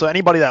specifically though, so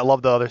anybody that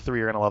loved the other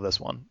three are gonna love this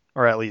one,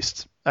 or at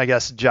least I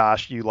guess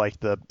Josh, you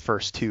liked the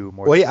first two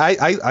more. Well, yeah,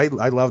 I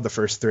love the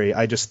first three.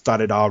 I just thought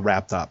it all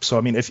wrapped up. So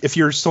I mean, if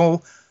your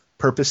sole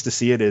purpose to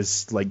see it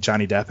is like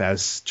Johnny Depp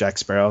as Jack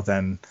Sparrow,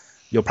 then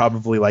you'll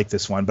probably like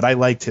this one. But I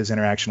liked his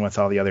interaction with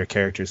all the other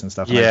characters and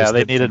stuff. Yeah,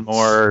 they needed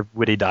more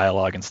witty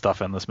dialogue and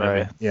stuff in this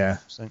movie. Right. Yeah.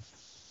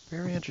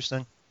 Very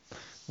interesting.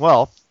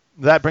 Well,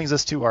 that brings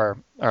us to our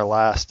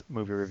last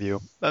movie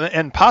review,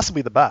 and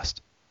possibly the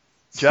best.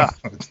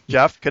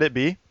 Jeff, could it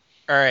be?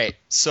 All right.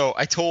 So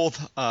I told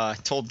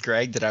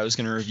Greg that I was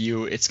going to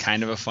review It's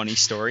Kind of a Funny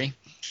Story.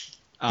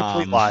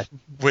 Complete lie.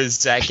 With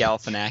Zach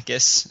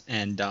Galifianakis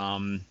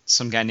and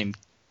some guy named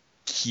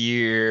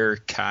Keir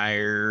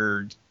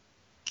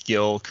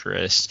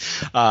Gilchrist.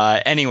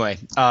 Anyway,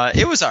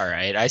 it was all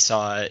right. I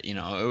saw it. You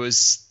know, it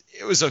was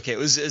okay. It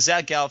was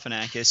Zach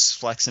Galifianakis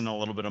flexing a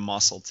little bit of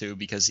muscle too,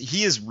 because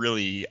he is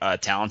really a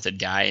talented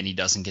guy and he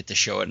doesn't get to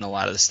show it in a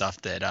lot of the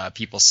stuff that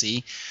people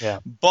see. Yeah.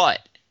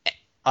 But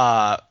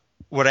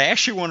what I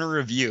actually want to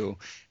review,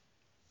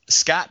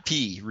 Scott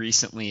P.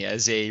 recently,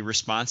 as a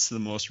response to the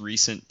most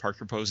recent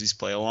Parker Posey's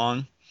Play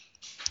Along,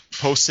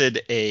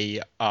 posted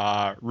a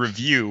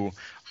review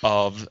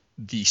of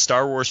the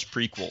Star Wars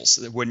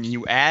prequels. When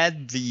you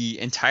add the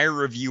entire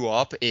review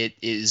up, it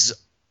is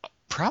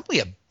probably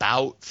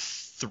about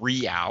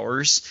 3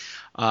 hours.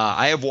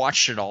 I have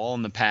watched it all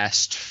in the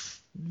past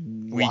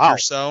week or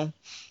so.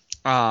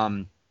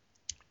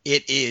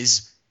 It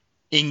is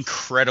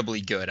incredibly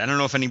good. I don't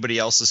know if anybody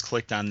else has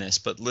clicked on this,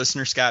 but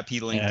listener Scott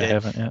P linked it. I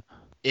haven't yet.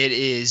 It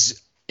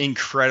is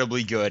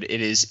incredibly good.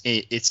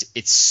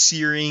 It's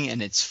searing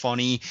and it's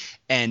funny,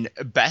 and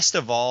best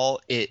of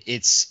all, it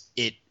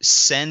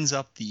sends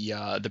up the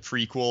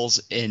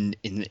prequels and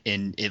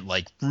it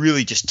like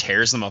really just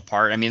tears them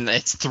apart. I mean,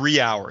 it's 3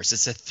 hours.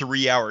 It's a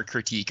 3-hour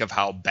critique of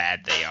how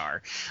bad they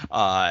are,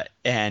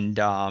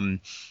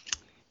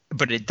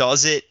 but it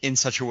does it in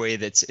such a way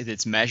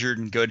that's measured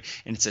and good,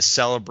 and it's a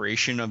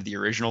celebration of the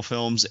original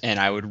films, and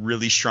I would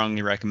really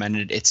strongly recommend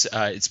it. It's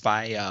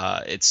by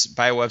a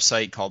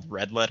website called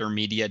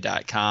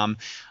redlettermedia.com.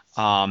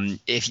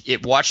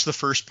 If watch the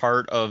first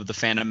part of The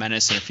Phantom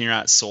Menace, and if you're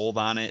not sold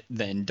on it,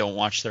 then don't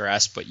watch the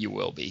rest, but you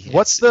will be.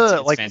 What's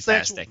the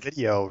fantastic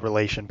video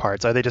relation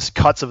parts? Are they just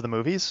cuts of the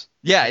movies?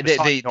 Yeah,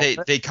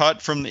 they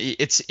cut from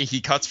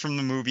he cuts from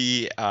the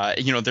movie.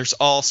 There's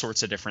all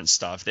sorts of different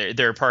stuff.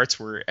 There are parts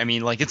where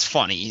it's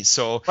funny.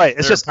 So right,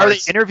 it's just are they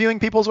interviewing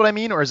people? Is what I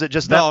mean, or is it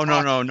just no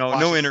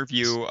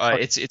interview?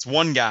 It's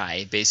one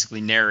guy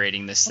basically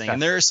narrating this thing,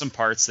 and there are some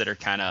parts that are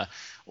kind of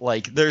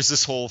like there's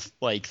this whole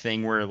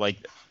thing where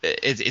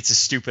it's a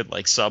stupid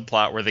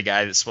subplot where the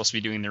guy that's supposed to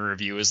be doing the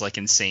review is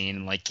insane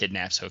and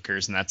kidnaps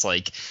hookers, and that's a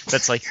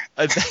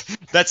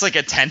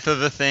tenth of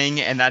the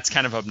thing, and that's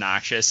kind of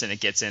obnoxious and it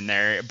gets in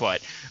there.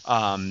 But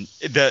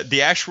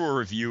the actual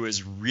review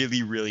is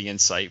really, really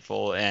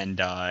insightful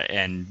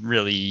and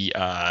really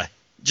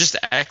just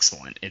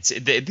excellent. It's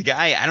the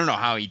guy, I don't know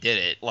how he did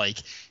it,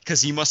 because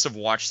he must have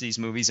watched these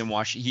movies and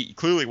he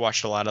clearly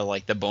watched a lot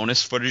of the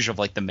bonus footage of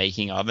the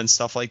making of and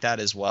stuff like that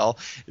as well,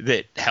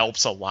 that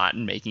helps a lot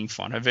in making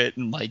fun of it,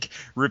 and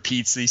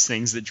repeats these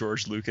things that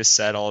George Lucas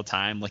said all the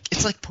time.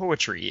 It's like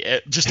poetry,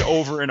 just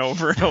over and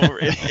over and over.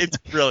 It's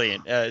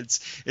brilliant.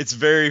 It's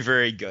very,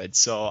 very good.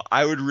 So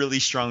I would really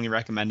strongly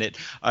recommend it.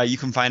 You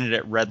can find it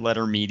at Red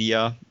Letter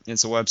Media.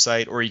 It's a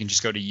website, or you can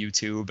just go to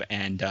YouTube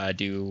and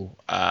do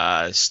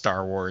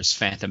Star Wars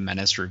Phantom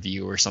Menace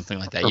review or something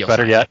like that. Or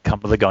better yet, come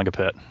to the Gunga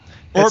Pit.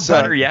 Or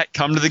better yet,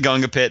 come to the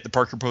Gunga Pit. The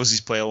Parker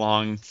Posey's Play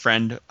Along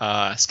friend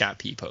Scott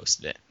P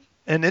posted it.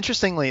 And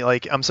interestingly,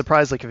 like I'm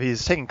surprised, like if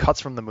he's taking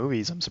cuts from the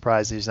movies, I'm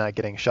surprised he's not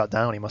getting shut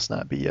down. He must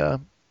not be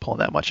pulling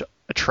that much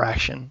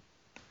attraction.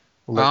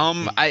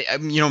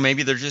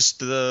 Maybe they're just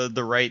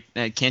the right.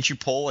 Can't you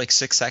pull like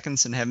 6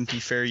 seconds and have them be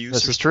fair use?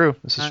 This is true.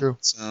 This is true.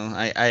 So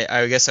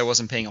I guess I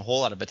wasn't paying a whole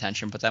lot of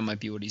attention, but that might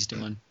be what he's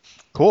doing.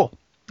 Cool.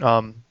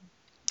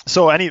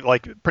 So any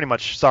like pretty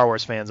much Star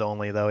Wars fans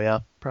only though, yeah,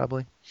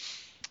 probably.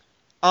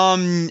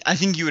 I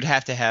think you would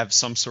have to have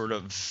some sort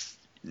of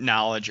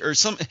knowledge or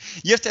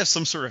you have to have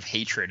some sort of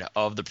hatred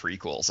of the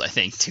prequels, I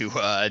think, to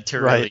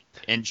really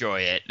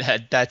enjoy it.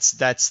 That's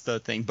the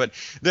thing. But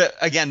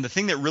the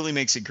thing that really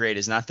makes it great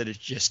is not that it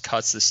just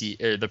cuts the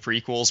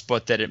prequels,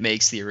 but that it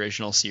makes the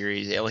original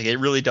series, like it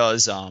really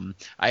does.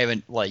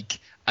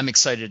 I'm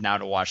excited now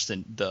to watch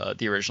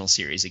the original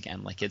series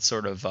again. Like it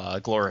sort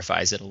of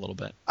glorifies it a little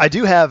bit. I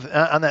do have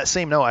on that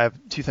same note, I have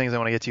two things I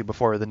want to get to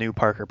before the new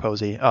Parker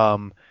Posey.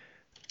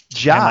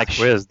 Josh, and my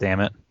quiz,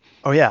 damn it.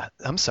 Oh yeah,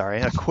 I'm sorry,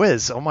 a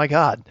quiz. Oh my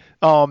God,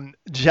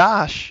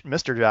 Josh,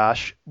 Mr.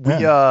 Josh,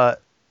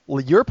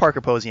 your Parker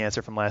Posey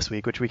answer from last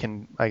week, which we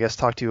can, I guess,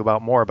 talk to you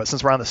about more. But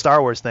since we're on the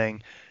Star Wars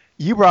thing,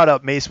 you brought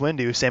up Mace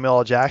Windu, Samuel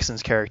L.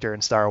 Jackson's character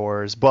in Star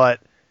Wars, but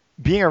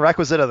being a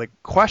requisite of the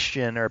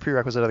question or a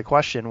prerequisite of the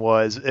question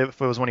was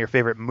if it was one of your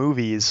favorite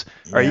movies.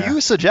 Yeah. Are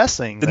you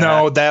suggesting that?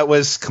 No, that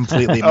was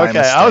completely my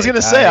mistake. I was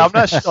gonna say I'm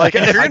not sure, like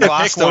if you're gonna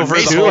glossed over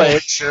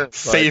the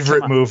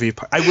favorite movie.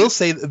 I will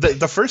say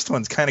the first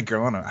one's kind of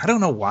growing on. I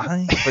don't know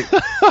why.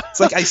 It's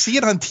like I see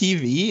it on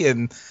TV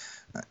and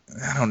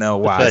I don't know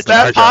why. It's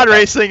that pod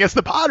racing. It's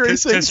the pod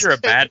racing. Because you're a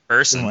bad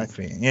person.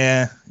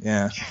 Yeah.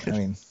 I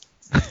mean.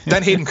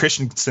 Then Hayden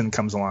Christensen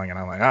comes along, and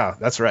I'm like, oh,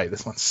 that's right.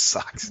 This one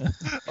sucks.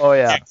 Oh,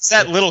 yeah.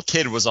 That little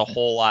kid was a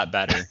whole lot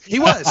better. He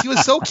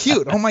was so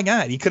cute. Oh, my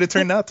God. He could have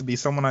turned out to be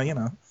someone,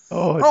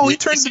 Oh, he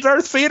turned to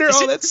Darth Vader.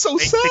 Oh, that's so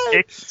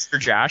sad. For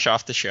Josh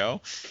off the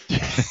show.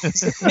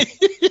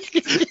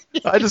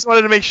 I just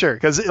wanted to make sure,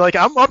 because like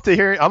I'm up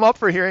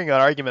for hearing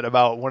an argument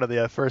about one of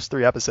the first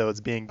 3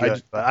 episodes being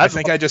good. I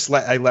think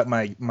I let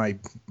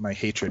my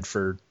hatred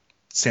for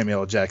Samuel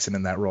L. Jackson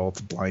in that role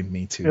to blind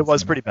me to. It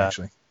was pretty bad.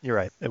 Actually. You're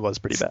right. It was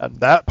pretty bad.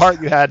 That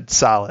part you had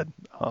solid.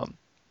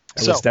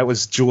 That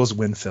was Jules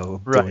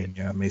Winfield doing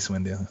Mace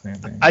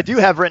Windu. I do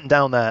have written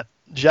down that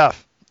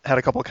Jeff had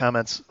a couple of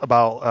comments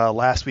about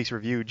last week's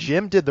review.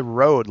 Jim did The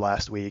Road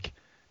last week,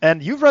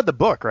 and you've read the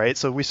book, right?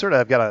 So we sort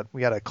of got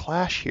a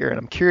clash here, and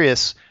I'm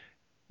curious,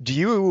 do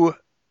you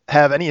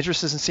have any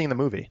interest in seeing the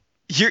movie?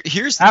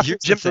 Here's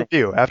Jim's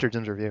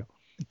review.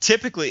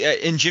 Typically,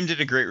 and Jim did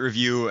a great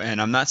review,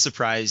 and I'm not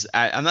surprised.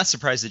 I'm not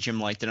surprised that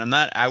Jim liked it. I'm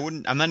not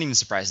even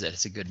surprised that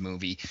it's a good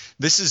movie.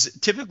 This is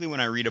typically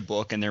when I read a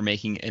book and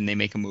they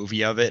make a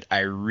movie of it, I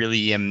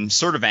really am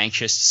sort of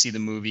anxious to see the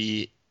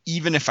movie,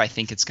 even if I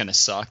think it's going to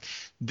suck.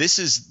 This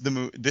is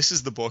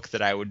the book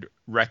that I would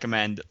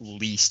recommend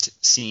least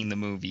seeing the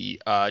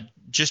movie,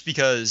 just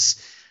because.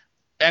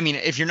 I mean,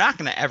 if you're not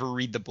going to ever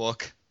read the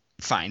book,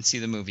 fine, see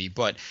the movie.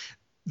 But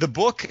the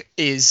book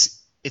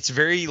it's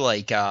very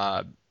like.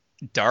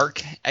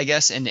 Dark, I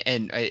guess,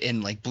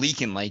 and like bleak,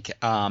 and like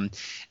and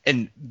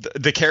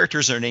the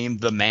characters are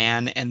named the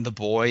man and the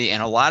boy,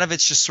 and a lot of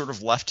it's just sort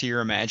of left to your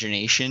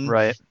imagination,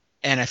 right?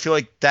 And I feel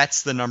like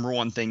that's the number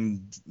one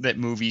thing that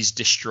movies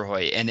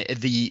destroy. And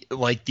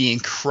the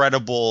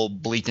incredible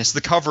bleakness. The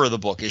cover of the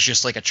book is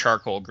just like a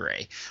charcoal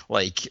gray,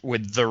 like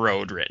with The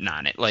Road written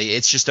on it. Like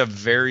it's just a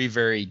very,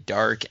 very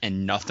dark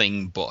and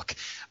nothing book.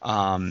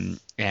 And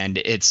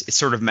it's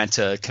sort of meant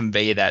to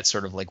convey that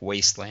sort of like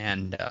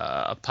wasteland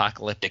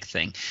apocalyptic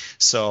thing.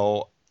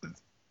 So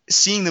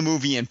seeing the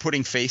movie and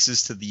putting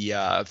faces to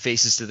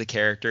the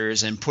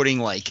characters and putting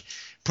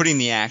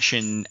the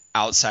action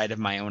outside of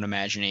my own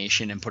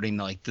imagination and putting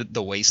like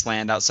the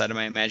wasteland outside of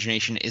my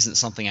imagination isn't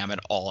something I'm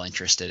at all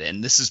interested in.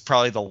 This is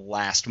probably the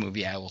last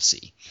movie I will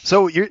see.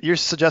 So you're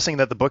suggesting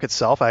that the book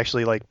itself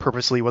actually like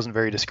purposely wasn't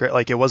very descriptive,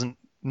 like it wasn't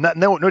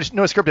no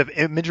descriptive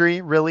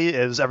imagery really,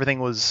 everything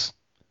was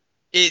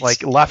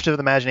like left to the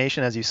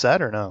imagination, as you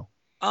said, or no?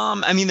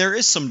 I mean, there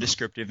is some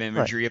descriptive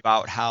imagery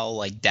about how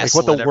like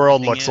desolate like what the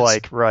world looks is,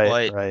 like,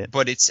 right?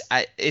 But it's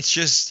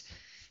just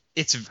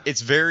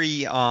it's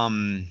very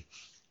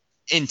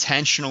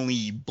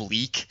intentionally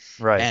bleak,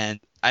 right? And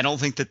I don't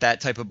think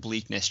that type of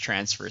bleakness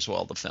transfers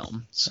well to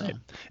film. So, right.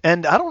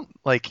 And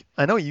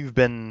I know you've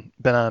been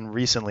on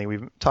recently.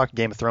 We've talked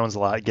Game of Thrones a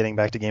lot, getting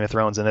back to Game of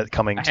Thrones and it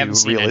coming to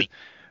really.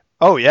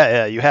 Oh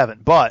yeah, you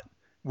haven't, but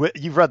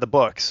you've read the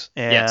books,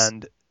 and yes.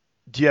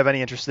 Do you have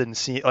any interest in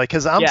seeing, like,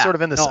 because I'm sort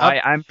of in this. No,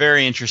 I'm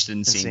very interested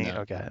in seeing them.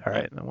 Okay, all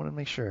right. I want to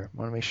make sure.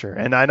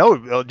 And I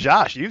know,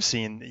 Josh,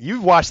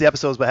 you've watched the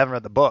episodes but haven't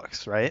read the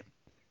books, right?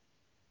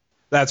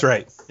 That's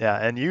right. Yeah,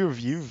 and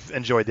you've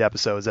enjoyed the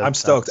episodes. I'm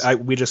stoked.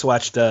 We just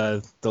watched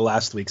the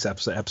last week's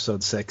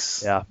episode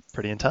 6. Yeah,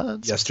 pretty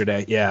intense.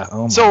 Yesterday, yeah.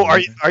 Oh my so are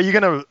you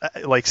gonna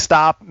like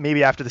stop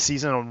maybe after the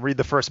season and read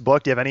the first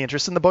book? Do you have any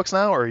interest in the books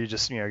now, or are you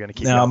just gonna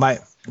keep? No,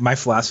 my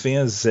philosophy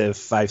is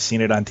if I've seen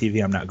it on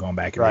TV, I'm not going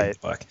back and reading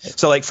the book.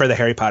 So like for the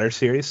Harry Potter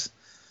series,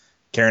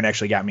 Karen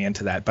actually got me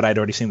into that, but I'd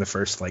already seen the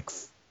first like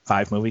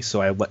 5 movies,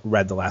 so I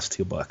read the last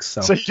 2 books.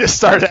 So you just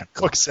started at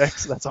book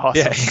 6. That's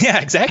awesome. Yeah,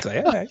 exactly.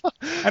 Yeah,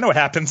 I know what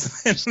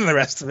happens in the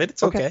rest of it.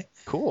 It's okay.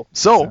 Cool.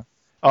 So,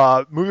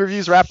 movie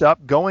reviews wrapped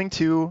up. Going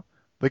to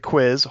the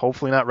quiz,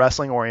 hopefully not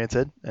wrestling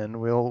oriented, and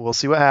we'll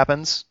see what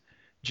happens.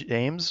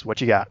 James,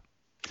 what you got?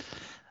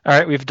 All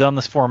right, we've done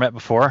this format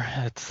before.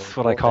 It's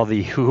what I call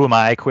the Who Am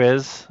I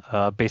quiz.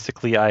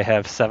 Basically, I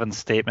have 7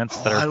 statements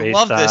that are based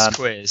on... I love this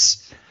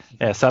quiz.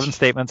 Yeah, 7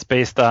 statements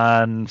based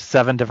on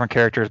 7 different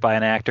characters by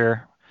an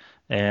actor.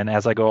 And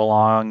as I go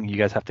along, you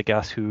guys have to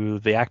guess who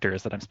the actor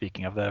is that I'm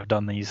speaking of that have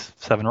done these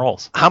 7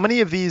 roles. How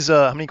many of these?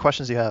 How many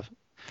questions do you have?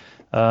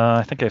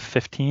 I think I have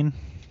 15.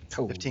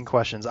 15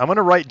 questions. I'm going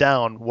to write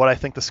down what I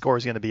think the score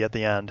is going to be at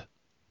the end.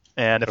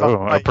 And if I'm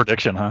right, a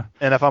prediction, huh?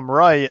 And if I'm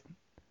right,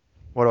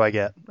 what do I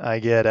get? I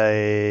get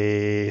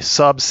a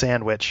sub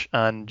sandwich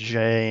on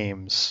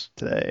James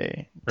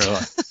today. Really?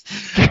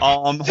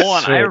 Hold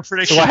on. I have a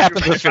prediction. So what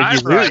happens if if I'm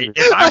you right? lose?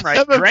 If I'm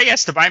right, Greg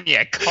has to buy me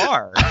a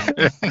car.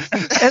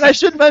 And I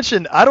should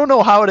mention, I don't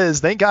know how it is.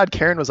 Thank God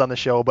Karen was on the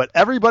show, but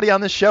everybody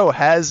on the show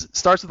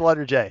starts with the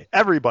letter J.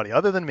 Everybody,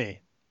 other than me.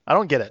 I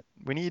don't get it.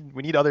 We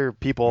need other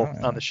people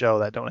on the show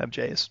that don't have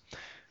J's.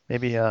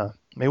 Maybe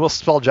we'll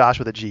spell Josh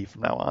with a G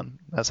from now on.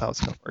 That's how it's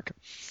gonna work.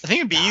 I think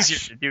it'd be easier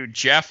to do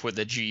Jeff with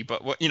a G,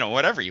 but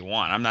whatever you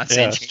want. I'm not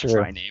saying change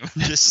my name.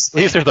 Just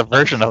at least there's a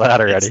version of that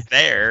already. It's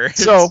there.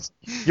 So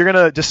you're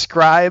gonna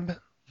describe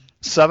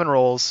 7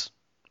 roles.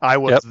 I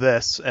was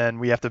this, and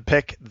we have to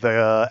pick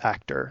the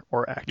actor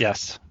or actress.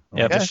 Yes.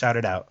 Yep. Just shout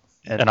it out.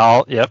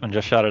 And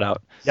just shout it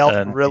out.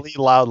 Yelp really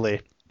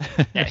loudly.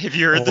 Yeah, if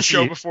you heard the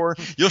show before,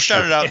 you'll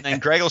shout it out, and then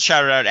Greg will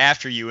shout it out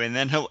after you, and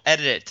then he'll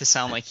edit it to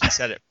sound like he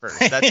said it first.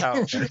 That's how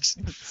it works.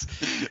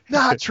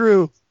 Not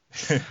true.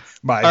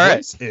 My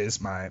voice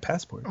is my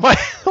passport. I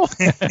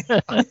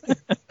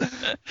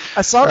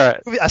saw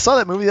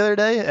that movie the other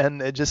day, and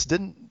it just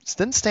didn't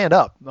stand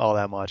up all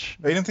that much.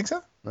 Oh, you didn't think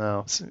so?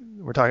 No,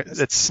 we're talking.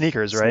 It's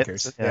Sneakers, right?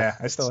 Sneakers. Yeah,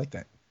 I still like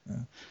that. Yeah.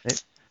 Hey,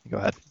 go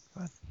ahead.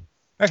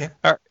 Okay.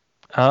 All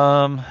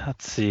right.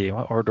 Let's see.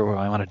 What order do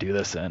I want to do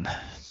this in?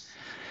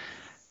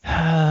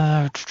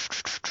 All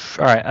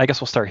right. I guess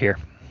we'll start here.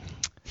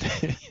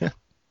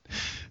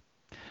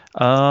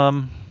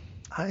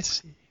 I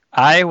see.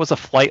 I was a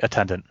flight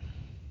attendant.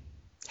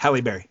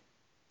 Halle Berry.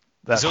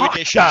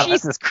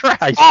 Jesus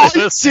Christ!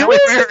 Oh,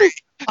 seriously?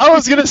 I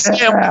was gonna say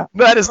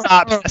that is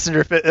not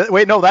passenger fit.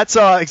 Wait, no, that's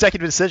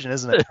executive decision,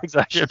 isn't it?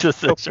 Executive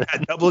decision.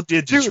 Double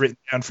digits written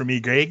down for me,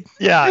 Greg.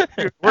 Yeah,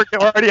 we're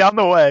already on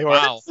the way.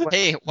 Wow.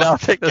 Hey,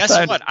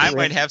 guess what? I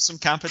might have some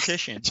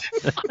competition.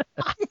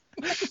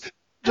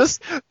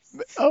 Just,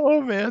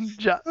 oh man,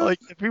 like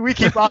if we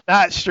keep on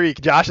that streak,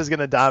 Josh is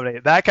gonna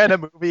dominate. That kind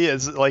of movie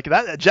is like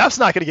that. Jeff's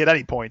not gonna get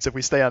any points if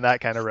we stay on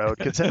that kind of road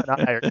because him and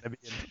I are gonna be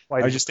in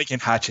I was just thinking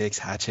hot chicks,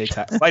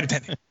 flight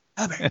attendant.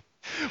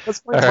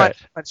 Let's went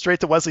straight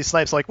to Wesley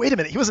Snipes. Like, wait a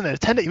minute, he wasn't an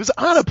attendant, he was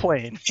on a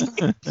plane.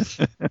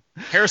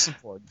 Harrison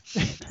Ford.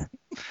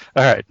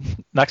 All right,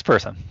 next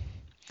person.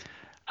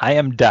 I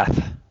am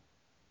death.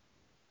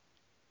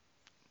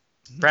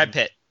 Brad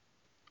Pitt.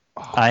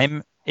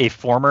 I'm a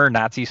former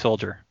Nazi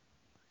soldier.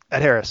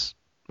 Ed Harris.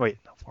 Wait,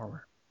 no,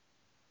 former.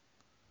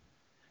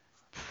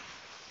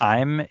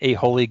 I'm a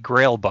Holy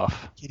Grail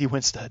buff. Katie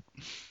Winstead.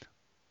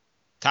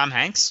 Tom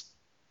Hanks.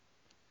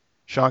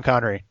 Sean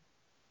Connery.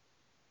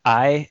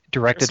 I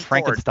directed Harrison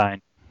Ford.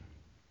 Frankenstein.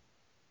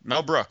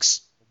 Mel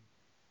Brooks.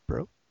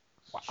 Bro.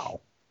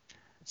 Wow.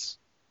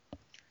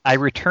 I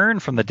return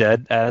from the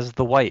dead as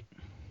the White.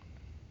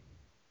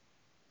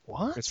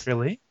 What? Christopher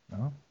Lee?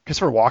 No.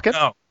 Christopher Walken?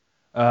 No.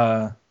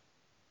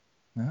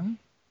 No.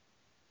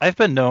 I've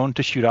been known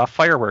to shoot off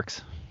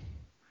fireworks.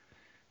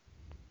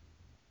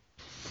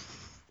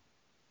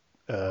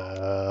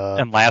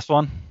 And last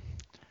one.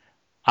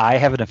 I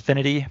have an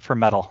affinity for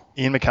metal.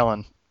 Ian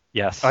McKellen.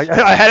 Yes. I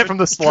had it from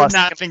the I could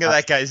not think of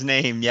that guy's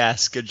name.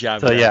 Yes, good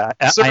job. So Jeff.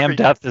 yeah, I Am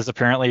Death is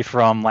apparently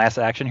from Last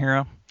Action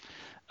Hero.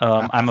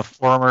 I'm a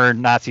former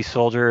Nazi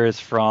soldier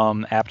is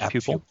from Apt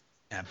Pupil.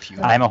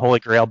 I'm a Holy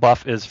Grail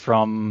buff is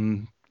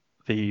from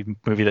the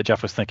movie that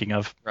Jeff was thinking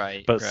of.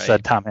 Right. But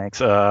said Tom Hanks.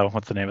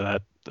 What's the name of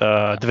that?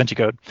 Da Vinci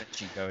Code. Da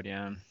Vinci Code,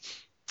 yeah.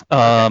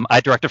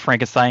 I directed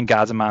Frankenstein,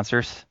 Gods and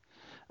Monsters.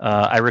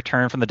 I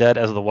returned from the dead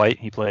as the White.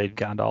 He played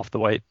Gandalf the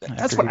White.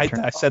 That's what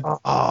I said.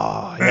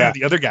 Oh, yeah.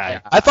 The other guy.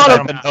 Yeah. I thought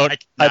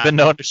I've been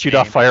known to shoot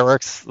off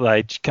fireworks.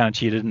 I kind of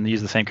cheated and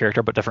used the same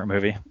character, but different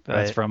movie.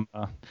 That's from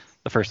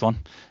the first one.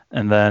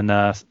 And then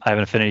I have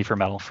an affinity for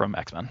metal from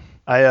X-Men.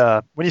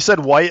 When you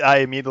said White, I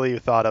immediately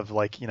thought of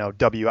WIGHT,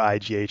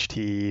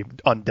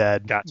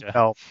 undead.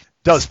 Gotcha.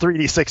 Does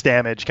 3d6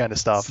 damage kind of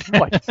stuff.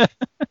 Like,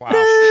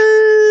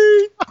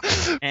 wow.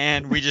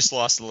 And we just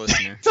lost the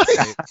listener.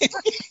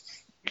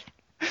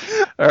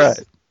 All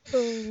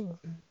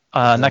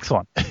right. Next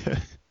one.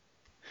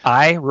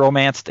 I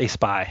romanced a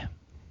spy.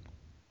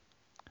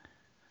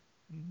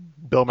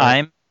 Bill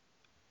Murray.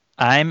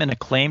 I'm an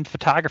acclaimed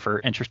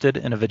photographer interested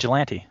in a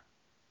vigilante.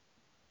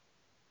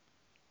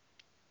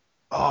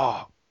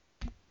 Oh,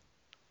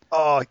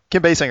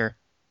 Kim Basinger.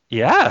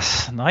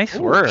 Yes, nice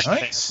work.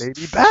 Nice.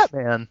 Baby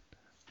Batman.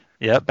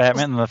 Yep,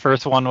 Batman. And the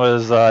first one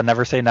was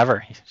Never Say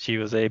Never. She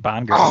was a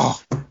Bond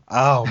girl.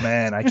 Oh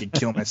man, I could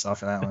kill myself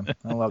for that one.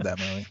 I love that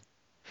movie.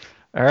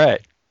 All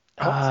right.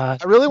 I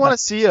really want to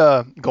see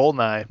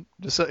Goldeneye,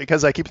 just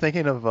because I keep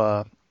thinking of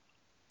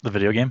The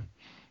video game.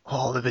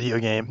 the video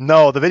game.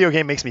 No, the video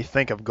game makes me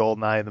think of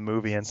Goldeneye, the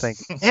movie, and think,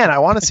 man, I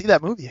want to see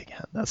that movie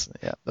again. That's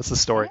the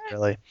story,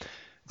 really.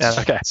 Yeah,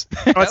 Okay.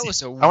 That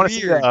was a wanna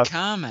see, weird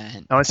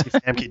comment. I want to see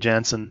Famke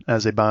Janssen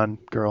as a Bond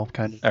girl,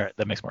 kind of. All right,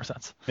 that makes more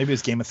sense. Maybe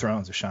it's Game of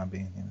Thrones with Sean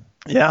Bean. You know?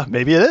 Yeah,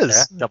 maybe it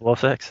is. Yeah,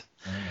 006.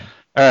 There you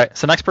go. All right,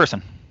 so next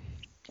person.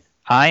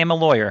 I am a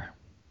lawyer.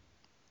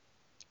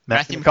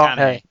 Matthew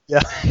McConaughey.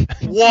 Yeah.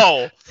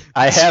 Whoa.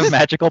 I have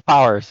magical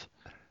powers.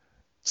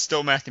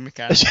 Still Matthew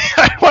McConaughey.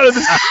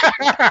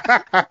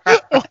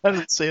 I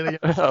wanted to say it again.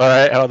 All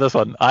right, how about this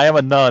one? I am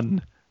a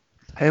nun.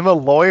 I am a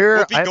lawyer.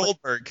 Whoopi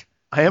Goldberg.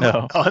 I am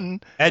No. a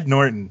nun. Ed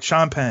Norton,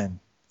 Sean Penn.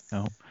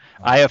 No.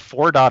 I have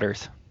 4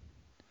 daughters.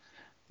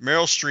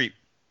 Meryl Streep.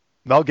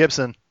 Mel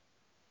Gibson.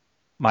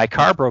 My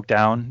car broke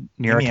down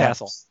near Amy a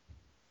castle. Adams.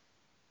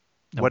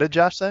 Nope. What did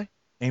Josh say?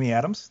 Amy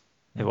Adams.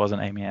 It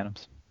wasn't Amy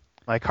Adams.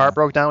 My car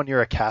broke down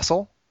near a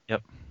castle.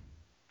 Yep.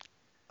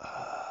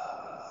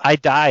 I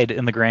died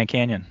in the Grand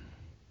Canyon.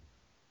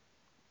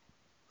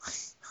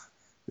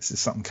 This is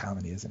something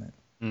comedy, isn't it?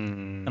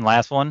 And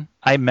last one,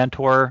 I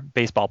mentor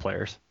baseball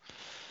players.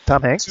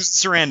 Tom Hanks.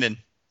 Susan Sarandon.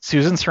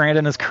 Susan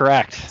Sarandon is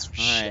correct.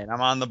 All right,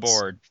 I'm on the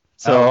board.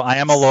 So I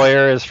am a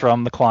lawyer is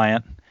from the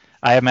client.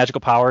 I have magical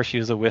powers. She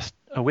was a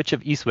witch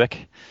of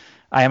Eastwick.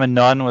 I am a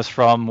nun was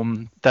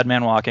from Dead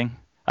Man Walking.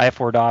 I have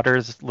 4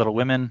 daughters, Little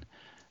Women.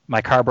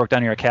 My car broke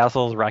down near a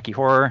castle, Rocky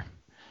Horror.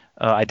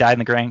 I died in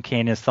the Grand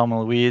Canyon,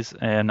 Thelma Louise,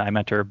 and I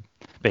mentor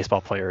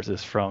baseball players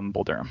is from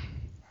Bull Durham.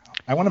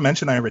 I want to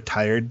mention I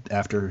retired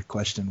after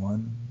question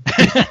 1.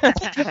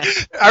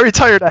 I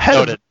retired ahead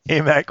of the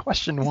game at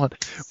question 1.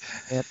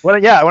 And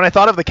when I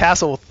thought of the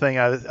castle thing,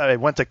 I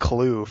went to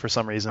Clue for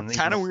some reason.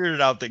 Kind of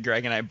weirded out that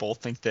Greg and I both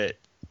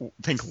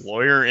think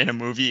lawyer in a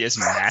movie is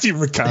Matthew.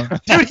 Matthew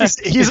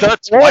McConaughey. Dude, he's done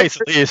it twice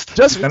at least.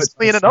 just Done it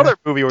recently in twice, another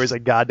yeah. movie where he's a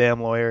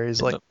goddamn lawyer.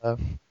 He's like, I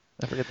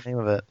forget the name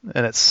of it,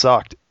 and it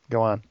sucked.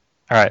 Go on.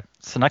 All right,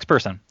 so next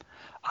person.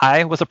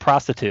 I was a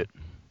prostitute.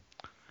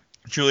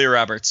 Julia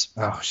Roberts.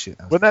 Oh shit.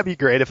 Wouldn't that be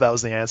great if that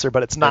was the answer?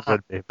 But it's not. It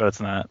would be, but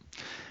it's not.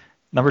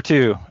 Number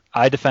 2,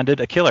 I defended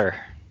a killer.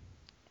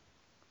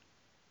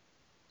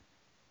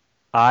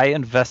 I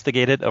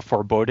investigated a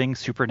foreboding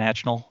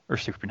supernatural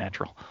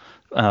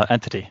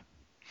entity.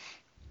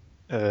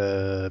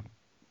 I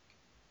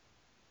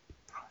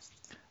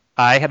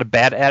had a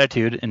bad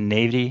attitude in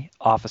Navy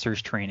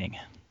officers training.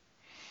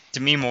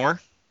 Demi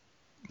Moore.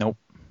 Nope.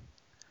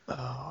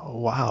 Oh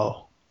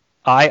wow.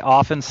 I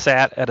often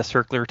sat at a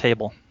circular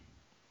table.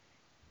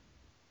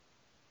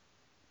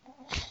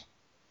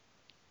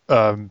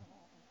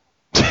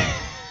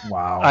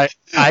 Wow.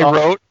 I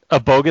wrote a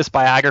bogus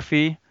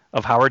biography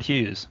of Howard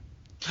Hughes.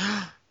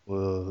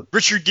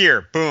 Richard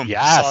Gere. Boom.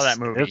 Yes, Saw that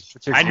movie. it's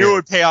Richard I knew Gere. it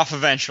would pay off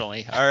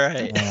eventually. All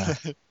right. Yeah.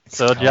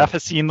 So Jeff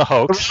has seen the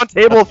hoax. The round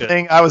table That's good.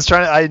 thing.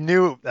 I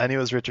knew it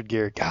was Richard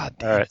Gere. God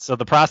damn. All right. So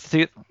the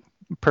prostitute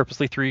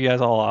purposely threw you guys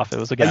all off. It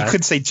was a Yeah, guy. you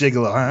couldn't say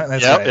gigolo, huh?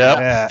 That's Yep, right. yep.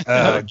 Yeah.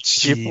 Oh, You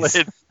jeez.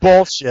 played-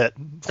 Bullshit.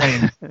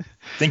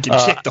 Thinking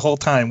chick the whole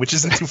time, which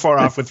isn't too far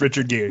off with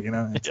Richard Gere, you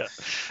know?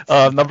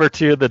 Number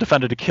 2, the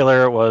defendant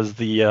killer was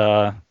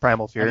the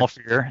Primal Fear. Primal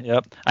Fear.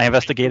 Yep. I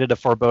investigated a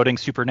foreboding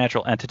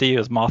supernatural entity. It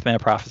was Mothman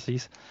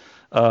Prophecies.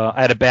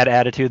 I had a bad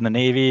attitude in the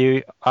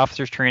Navy.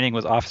 Officers training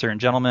was officer and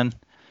gentleman.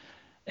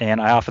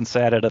 And I often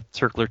sat at a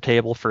circular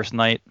table first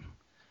night.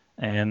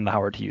 And the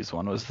Howard Hughes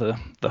one was the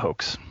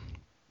hoax.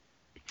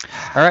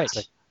 All right.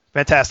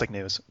 Fantastic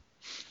news.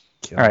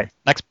 All right.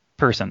 Next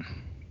person.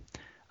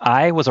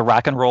 I was a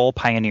rock and roll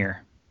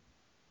pioneer.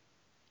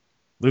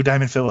 Lou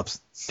Diamond Phillips.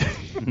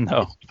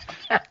 No.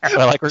 I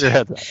like where your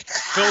head's at.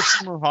 Philip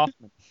Seymour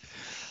Hoffman.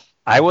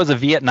 I was a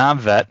Vietnam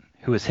vet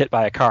who was hit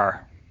by a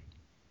car.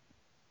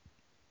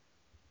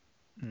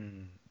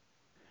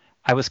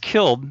 I was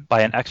killed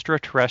by an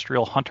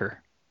extraterrestrial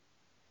hunter.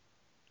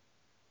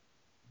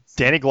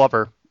 Danny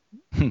Glover.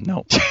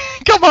 No.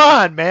 Come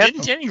on, man.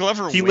 Didn't Danny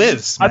Glover He win?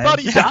 lives. I man. thought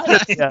he died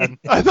at the end.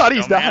 I thought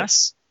he's died.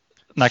 Dumbass.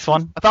 Next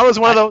one. I thought it was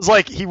one of those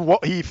like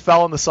he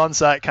fell in the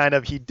sunset kind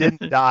of. He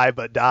didn't die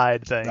but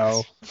died things.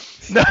 No.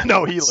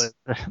 No, he lived.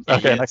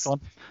 Okay, Yes. next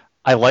one.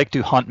 I like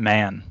to hunt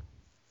man.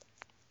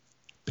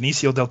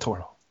 Benicio del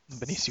Toro.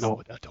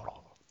 Benicio del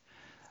Toro.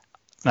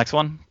 Next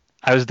one.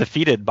 I was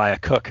defeated by a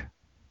cook.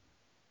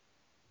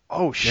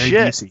 Oh Gary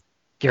shit. Busey.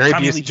 Gary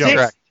Tommy Busey. Lee Jones.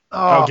 Correct.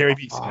 Oh, Gary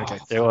Busey. Okay.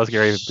 It was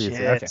Gary Busey.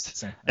 Shit. Okay.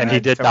 So, And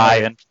he did come die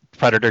on. in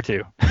Predator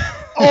 2.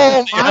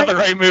 Oh You got the my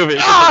right movie.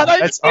 god! I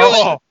That's knew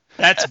it.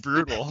 That's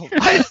brutal.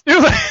 I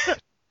knew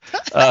it.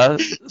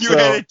 You So-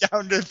 had it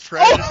down to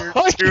Predator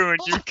Oh my 2 and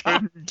you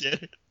couldn't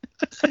get it.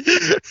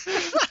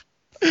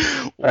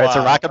 All right,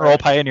 so rock and roll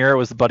pioneer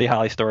was the Buddy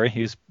Holly story.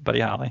 He was Buddy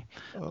Holly.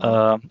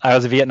 I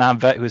was a Vietnam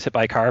vet who was hit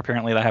by a car.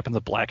 Apparently that happens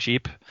with Black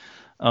Sheep.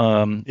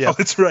 Yeah. Oh,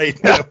 that's right.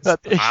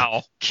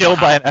 Wow. Killed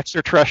by an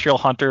extraterrestrial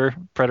hunter,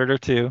 Predator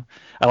 2.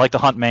 I Like to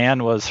Hunt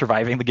Man was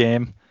Surviving the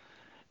Game.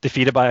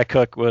 Defeated by a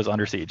Cook was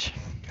Under Siege.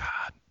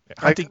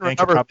 I think can Man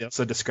could remember- probably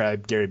also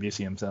describe Gary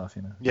Busey himself.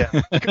 Yeah.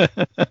 I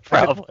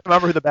Probably. couldn't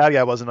remember who the bad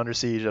guy was in Under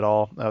Siege at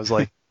all. I was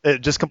like,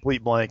 just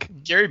complete blank.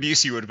 Gary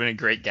Busey would have been a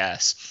great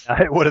guess.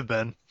 It would have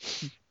been.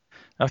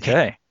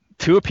 Okay.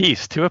 Two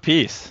apiece.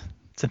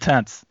 It's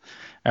intense.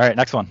 All right,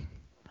 next one.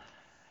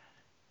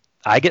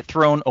 I get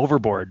thrown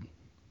overboard.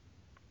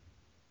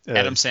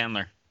 Adam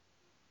Sandler.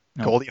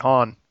 No. Goldie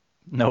Hawn.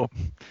 Nope.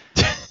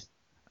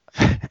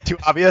 Too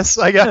obvious,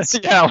 I guess.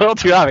 Yeah, a little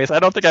too obvious. I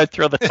don't think I'd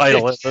throw the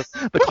title as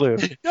the clue.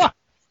 Yeah.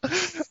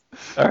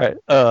 All right.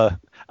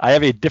 I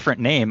have a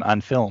different name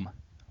on film.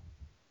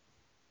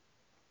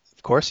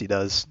 Of course he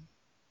does.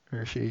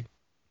 Or she.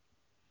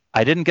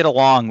 I didn't get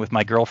along with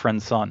my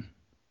girlfriend's son.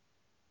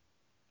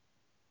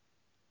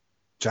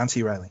 John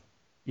C. Reilly.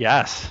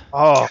 Yes.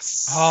 Oh.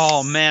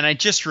 Oh man, I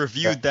just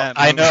reviewed that.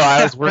 I movie. know.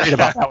 I was worried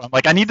about that one.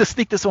 Like, I need to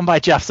sneak this one by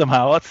Jeff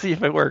somehow. Let's see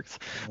if it works.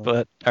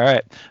 But all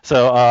right.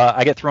 So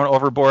I get thrown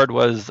overboard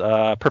was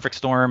Perfect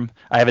Storm.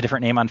 I have a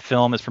different name on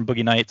film. It's from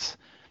Boogie Nights,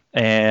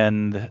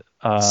 and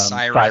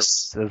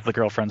Cyrus is the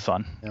girlfriend's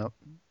son. Yep.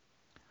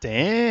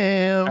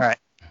 Damn. All right.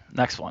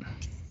 Next one.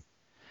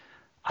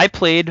 I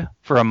played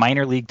for a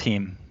minor league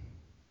team.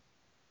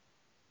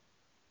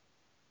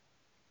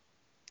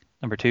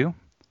 Number 2.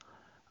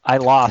 I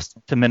lost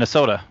to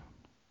Minnesota.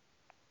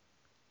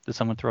 Did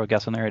someone throw a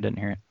guess in there? I didn't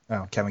hear it.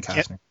 Oh, Kevin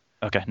Costner.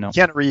 Okay, no.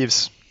 Kent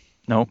Reeves.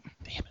 Nope.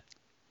 Damn it.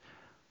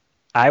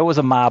 I was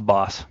a mob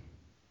boss.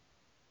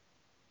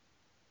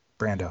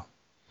 Brando.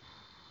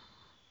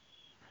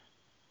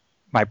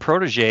 My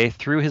protege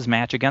threw his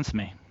match against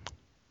me.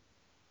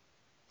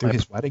 Through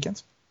his what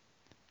against?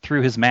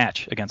 Threw his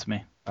match against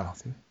me. Oh,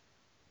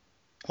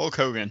 Hulk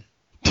Hogan.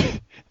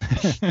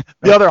 The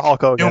other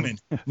Hulk Hogan.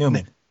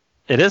 Newman.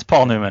 It is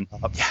Paul Newman.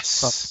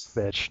 Yes.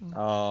 Bitch.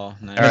 Oh,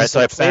 nice. All right, so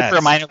I played Fats. for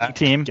a minor league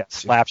team,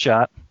 Yes.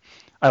 Slapshot.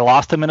 I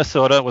lost to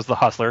Minnesota, was the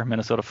Hustler,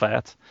 Minnesota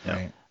Flats.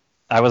 Right.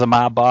 I was a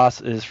mob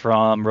boss, is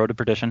from Road to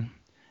Perdition.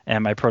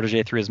 And my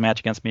protege threw his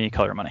match against me,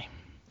 Color Money.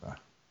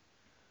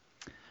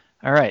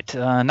 All right,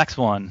 next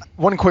one.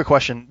 One quick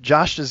question.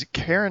 Josh, does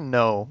Karen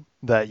know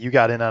that you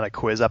got in on a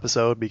quiz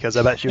episode? Because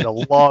I bet she would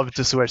have loved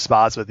to switch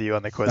spots with you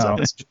on the quiz No,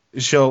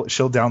 episode.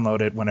 she'll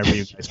download it whenever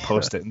you guys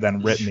post it, and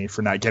then rip me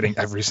for not getting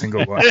every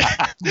single one.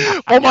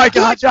 Oh my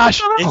God,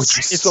 Josh.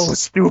 It's so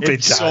stupid,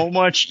 It's Josh. so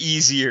much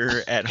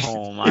easier at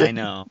home. I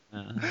know.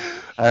 All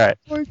right,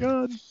 Oh my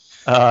God.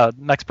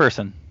 next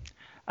person.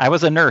 I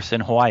was a nurse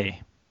in Hawaii.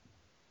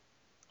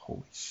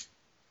 Holy shit.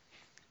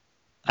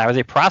 I was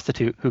a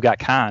prostitute who got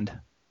conned.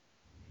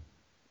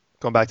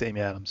 Going back to Amy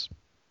Adams.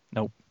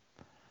 Nope.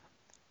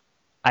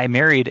 I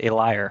married a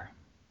liar.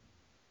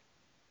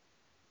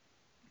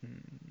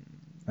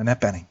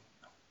 Annette Bening.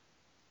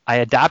 I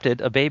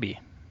adopted a baby.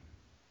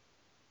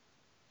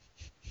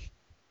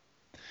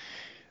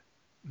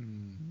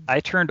 I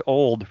turned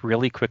old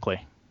really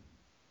quickly.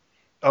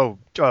 Oh,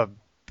 God.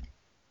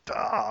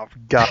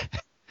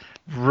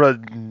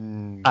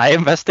 I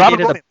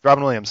investigated.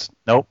 Robin Williams.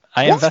 Nope.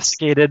 I What?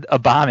 investigated a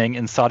bombing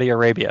in Saudi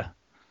Arabia.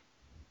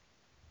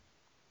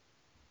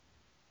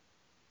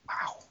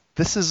 Wow.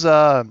 This is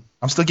I'm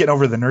still getting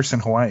over the nurse in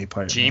Hawaii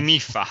part. Jamie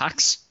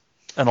Foxx.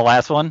 And the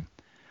last one.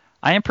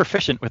 I am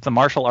proficient with the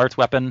martial arts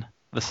weapon,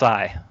 the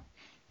sai.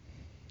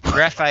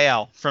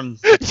 Raphael from.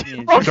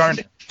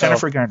 Garner.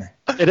 Jennifer Garner.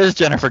 It is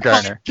Jennifer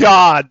Garner.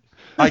 God.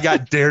 I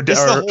got dared to.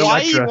 Is the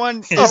Hawaii Electra.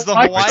 one? Yeah. Is the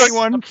Hawaii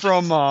one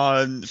from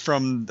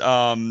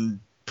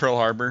Pearl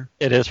Harbor?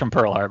 It is from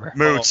Pearl Harbor.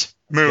 Moot.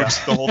 Moot.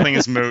 The whole thing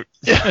is moot.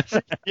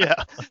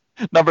 Yeah.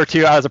 Number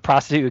 2, I was a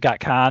prostitute who got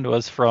conned,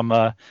 was from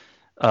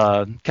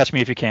Catch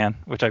Me If You Can,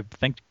 which I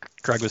think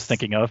Craig was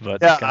thinking of.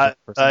 But Yeah.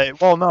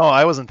 Well, no,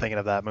 I wasn't thinking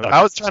of that movie. Okay.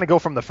 I was trying to go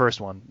from the first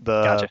one.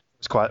 The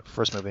Gotcha.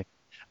 first movie.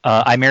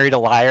 I Married a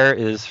Liar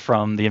is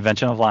from The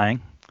Invention of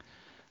Lying.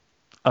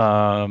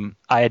 I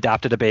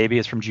Adopted a Baby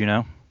is from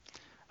Juno.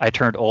 I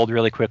Turned Old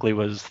Really Quickly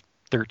was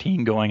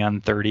 13 going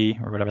on 30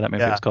 or whatever that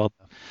movie was called.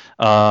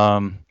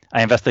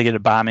 I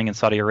Investigated Bombing in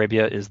Saudi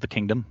Arabia is The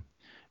Kingdom.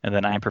 And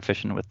then I'm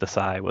Proficient with the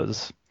Sai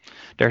was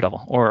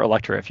Daredevil or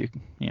Electra if you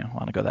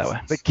want to go that way.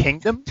 The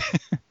Kingdom?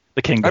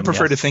 The Kingdom. I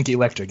prefer yes. to think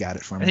Electra got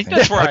it for me. I think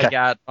that's where Okay.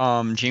 I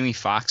got Jamie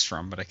Foxx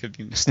from, but I could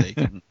be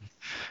mistaken.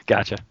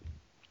 Gotcha.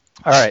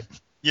 All right.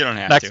 You don't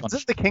have Next to. one.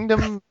 Is it The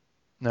Kingdom?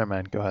 Never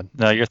mind. Go ahead.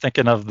 No, you're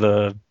thinking of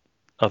the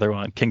other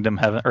one, Kingdom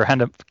Heaven or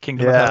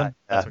Kingdom of Yeah. Heaven.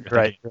 That's what you're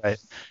Right. thinking. Right.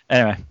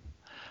 Anyway,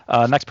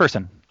 next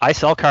person. I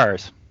sell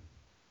cars.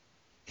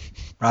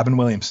 Robin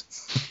Williams.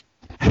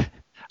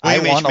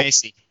 William H. won a-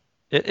 Macy.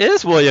 It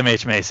is William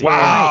H. Macy.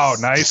 Wow,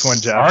 nice one,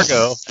 Jeff.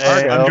 Fargo.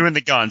 Hey, I'm doing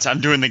the guns.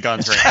 I'm doing the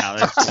guns right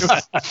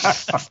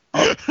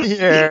now.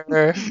 Yeah.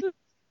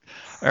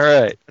 All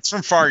right. It's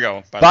from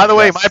Fargo. By the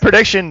way, my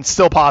prediction's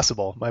still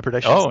possible. My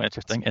prediction. Oh,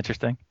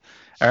 interesting.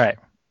 All right.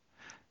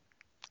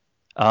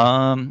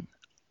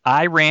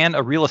 I ran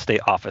a real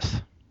estate office.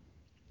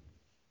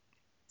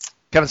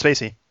 Kevin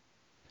Spacey.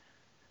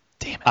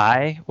 Damn it.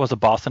 I was a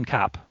Boston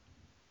cop.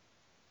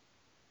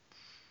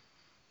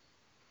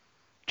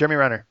 Jeremy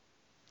Renner.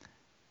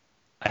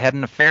 I had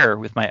an affair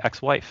with my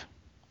ex-wife.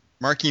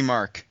 Marky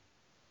Mark.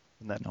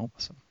 Isn't that Nope.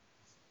 awesome?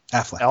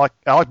 Affleck.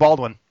 Alec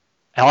Baldwin.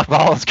 Alec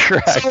Baldwin's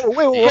correct. So,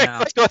 wait. Yeah.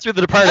 Let's go through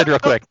The Departed real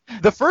quick.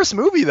 The first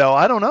movie, though,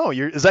 I don't know.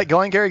 Is that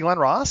Glengarry Glen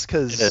Ross?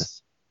 Because It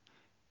is.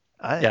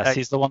 Yes,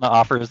 he's the one that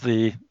offers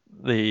the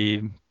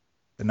The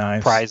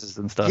knives. prizes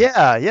and stuff.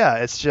 Yeah.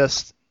 It's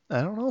just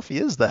I don't know if he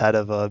is the head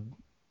of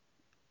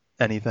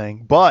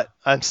anything, but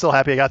I'm still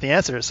happy I got the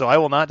answer, so I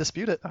will not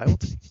dispute it. I will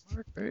take the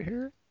mark right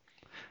here.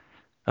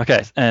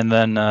 Okay, and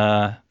then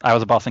I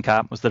was a Boston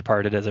cop was The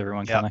Departed, as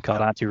everyone kind of Yep,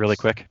 caught on to really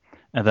quick.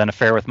 And then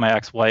affair with my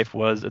ex-wife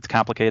was It's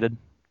Complicated.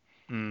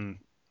 And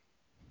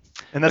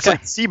that's Okay.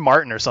 like Steve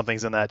Martin or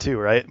something's in that too,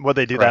 right? What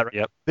they do Correct, that?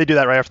 Yep. They do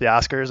that right after the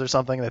Oscars or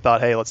something. They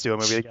thought, hey, let's do a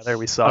movie together.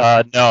 We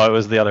saw. No, it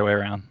was the other way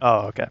around.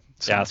 Oh, okay.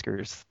 The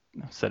Oscars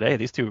said, hey,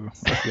 these two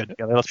look good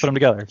together. Let's put them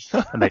together.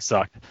 And they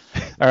sucked.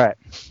 All right.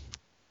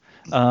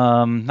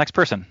 Next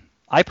person.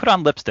 I put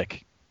on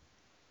lipstick.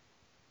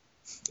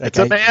 It's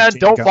a man.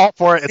 Don't fall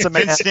for it. It's a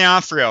man. Vince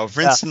D'Onofrio.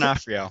 Vince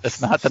D'Onofrio.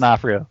 It's not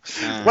D'Onofrio.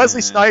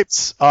 Wesley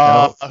Snipes.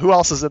 No. Who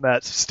else is in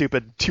that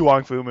stupid Tu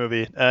Wong Fu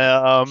movie?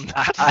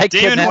 I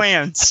Damon kidnapped-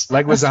 Wayans.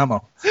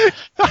 Leguizamo.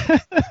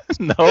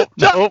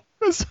 Nope.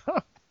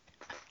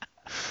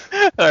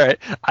 All right.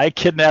 I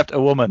kidnapped a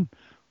woman.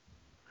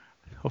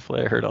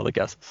 Hopefully I heard all the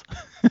guesses.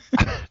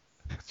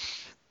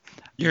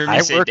 You heard me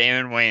I say work-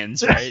 Damon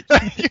Wayans, right?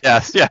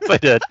 Yes, I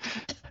did.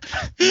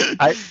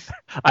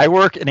 I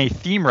work in a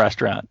theme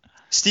restaurant.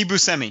 Steve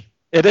Buscemi.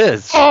 It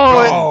is.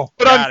 Oh,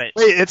 Got it.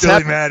 Wait, it's Billy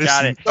happening. Madison.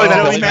 Got it. Oh,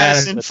 Billy Billy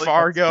Madison, Madison.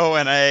 Fargo,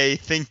 and I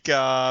think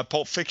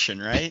Pulp Fiction,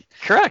 right?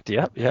 Correct.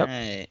 Yep.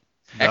 Right.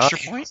 Extra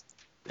point?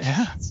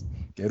 Yeah.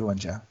 Good one,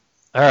 Jeff.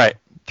 All right.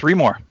 3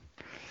 more.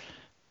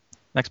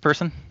 Next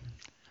person.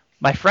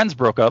 My friends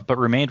broke up but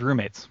remained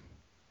roommates.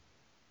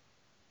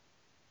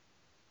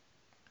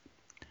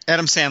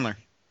 Adam Sandler.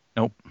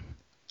 Nope.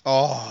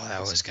 Oh,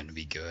 that was going to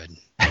be good.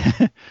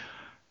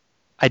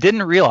 I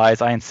didn't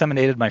realize I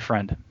inseminated my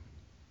friend.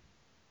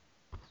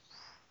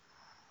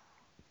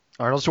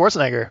 Arnold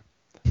Schwarzenegger.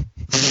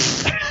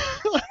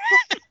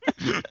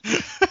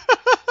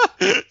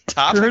 Current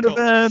Topical.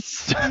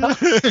 events.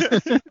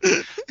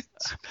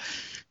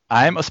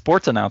 I'm a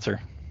sports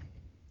announcer,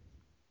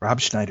 Rob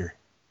Schneider.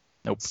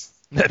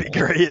 That'd be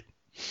great.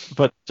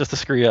 but just to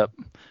screw you up.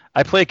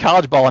 I play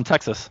college ball in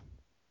Texas.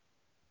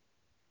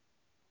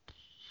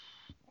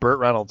 Burt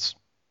Reynolds.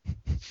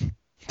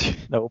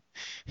 Nope.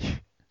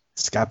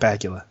 Scott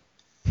Bakula.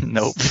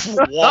 Nope.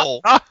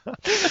 Whoa.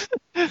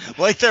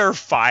 Like there are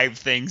 5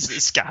 things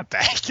that Scott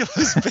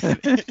Bakula's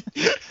been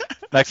in.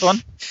 Next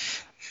one.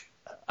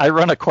 I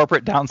run a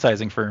corporate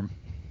downsizing firm.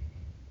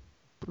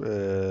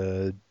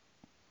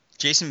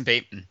 Jason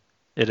Bateman.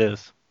 It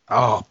is.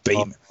 Oh,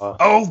 Bateman. Uh,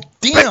 Oh,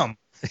 damn.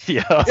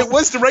 Yeah. It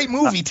was the right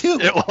movie, too.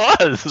 It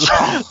was.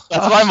 That's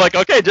why I'm like,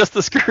 okay, just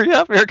to screw you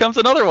up, here comes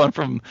another one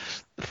from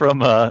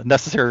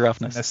Necessary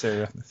Roughness.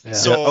 Necessary. Yeah.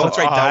 So Oh, that's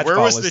right, where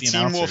Dodgeball was was the the Teen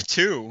announcer. Wolf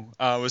 2?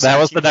 That was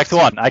the Teen next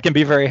Wolf one. I can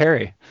be very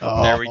hairy.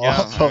 There we go.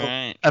 Oh. All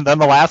right. And then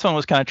the last one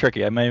was kind of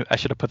tricky. I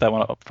should have put that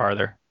one up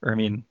farther,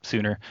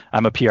 sooner.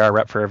 I'm a PR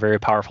rep for a very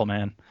powerful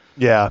man.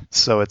 Yeah,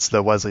 so it's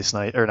the Wesley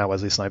Snipes, or not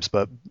Wesley Snipes,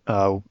 but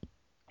Will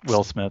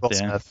Smith. Will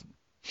Yeah. Smith.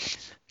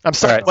 I'm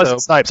sorry, Alright, Wesley so-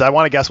 Snipes. I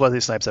want to guess Wesley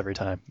Snipes every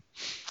time.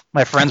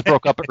 My friends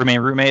broke up but remain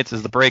roommates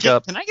is the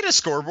breakup. Can I get a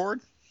scoreboard?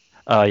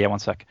 Yeah, one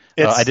sec.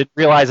 It's- I didn't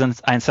realize I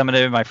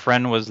inseminated my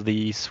friend was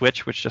the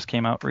Switch, which just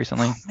came out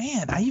recently. Oh,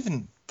 man, I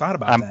even thought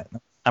about that.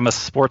 I'm a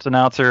sports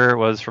announcer,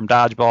 was from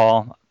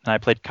Dodgeball, and I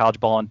played college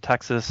ball in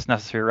Texas,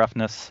 Necessary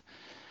Roughness,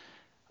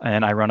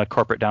 and I run a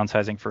corporate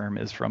downsizing firm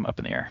is from Up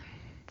in the Air.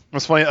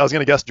 It's funny. I was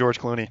gonna guess George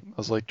Clooney. I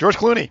was like, George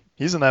Clooney.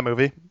 He's in that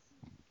movie.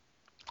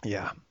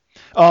 Yeah.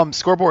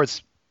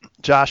 Scoreboards: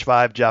 Josh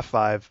 5, Jeff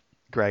 5,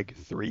 Greg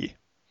 3.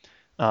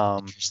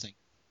 Interesting.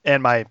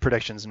 And my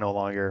prediction's no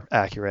longer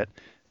accurate.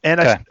 And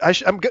Okay.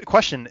 I'm good.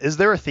 Question: is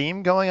there a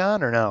theme going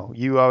on or no?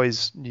 You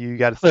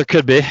got to. There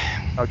could be.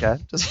 Okay.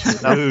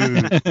 Just want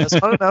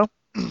to know.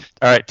 All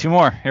right, 2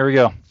 more. Here we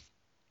go.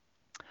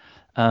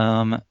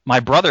 My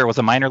brother was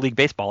a minor league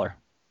baseballer.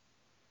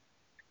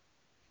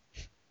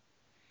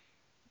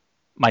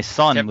 My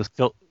son was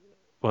killed.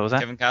 What was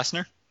that? Kevin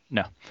Costner?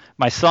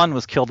 My son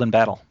was killed in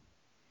battle.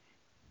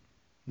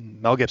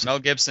 Mel Gibson. Mel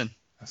Gibson.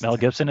 Mel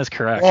Gibson is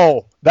correct.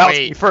 Whoa, that was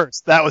Wait. me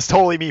first. That was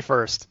totally me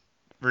first.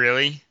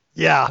 Really?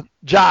 Yeah,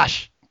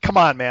 Josh, come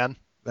on, man.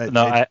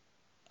 No,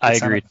 I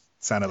agreed.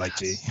 Sounded like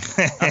G.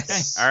 Okay.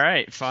 All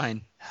right.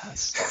 Fine.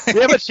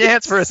 We have a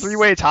chance for a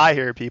 3-way tie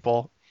here,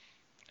 people.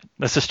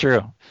 This is true.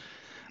 All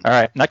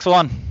right, next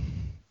one.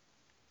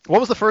 What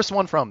was the first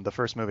one from? The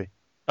first movie?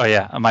 Oh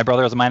yeah, my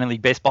brother was a minor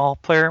league baseball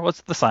player.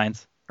 What's the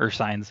signs I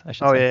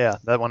should Oh say. yeah,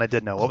 that one I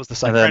did know. What was the And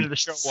second? then Friend of the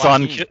show,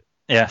 son,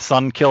 Joaquin.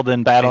 son killed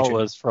in battle Patriot.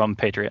 was from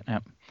Patriot.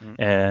 Yep. Mhm.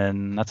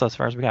 And that's as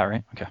far as we got,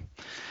 right? Okay.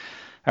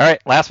 All right,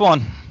 last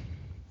one.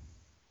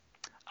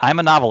 I'm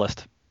a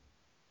novelist.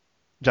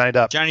 Johnny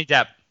Depp. Johnny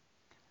Depp.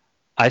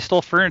 I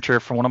stole furniture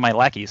from one of my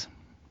lackeys.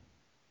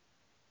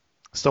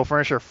 Still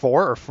Furniture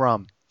for or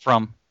from?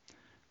 From.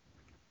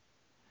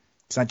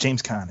 It's not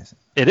James Caan, is it?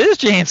 It is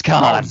James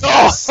Caan.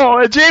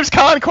 A James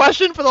Caan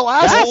question for the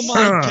last Oh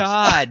my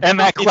God! And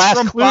that it's glass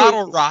from clue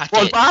Bottle Rocket.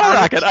 was Bottle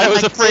Rocket. I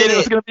was afraid it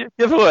was going to be a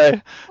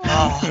giveaway.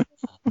 Oh.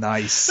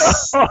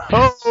 Nice.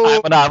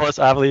 I'm an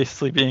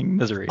obviously being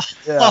misery.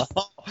 Yeah.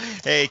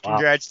 Hey,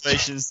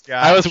 congratulations,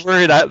 Josh. I was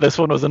worried this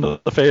one was into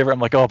the favor. I'm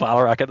like, oh,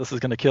 Bottle Rocket, this is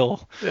going to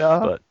kill. Yeah.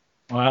 But,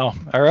 wow.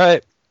 All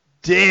right.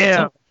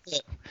 Damn.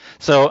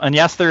 So, and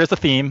yes, there is a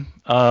theme.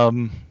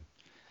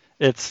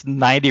 It's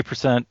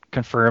 90%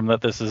 confirmed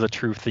that this is a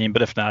true theme,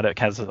 but if not, it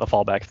has a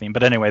fallback theme.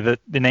 But anyway,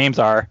 the names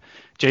are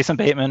Jason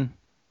Bateman,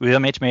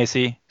 William H.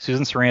 Macy,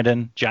 Susan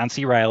Sarandon, John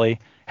C. Reilly,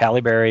 Halle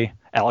Berry,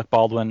 Alec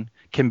Baldwin,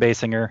 Kim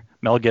Basinger,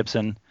 Mel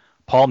Gibson,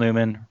 Paul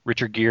Newman,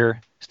 Richard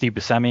Gere, Steve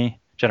Buscemi,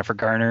 Jennifer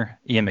Garner,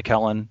 Ian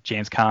McKellen,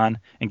 James Caan,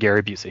 and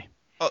Gary Busey.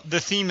 Oh,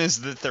 the theme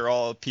is that they're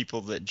all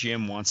people that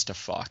Jim wants to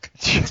fuck.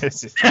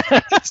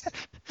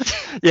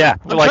 Yeah,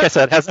 like I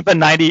said, it hasn't been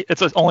 90.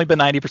 It's only been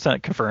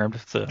 90% confirmed.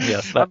 So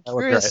yes, I'm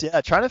curious. Right.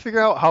 Yeah, trying to figure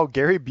out how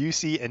Gary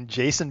Busey and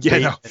Jason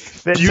Bateman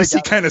fit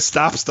Busey kind of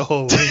stops the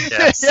whole thing.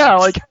 Yes. Yeah,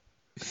 like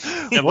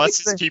unless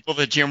it's people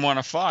that Jim want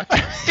to fuck.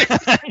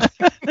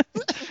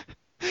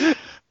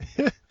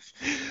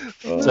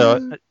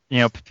 So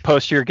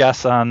post your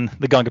guess on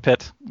the Gunga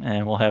Pit,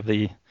 and we'll have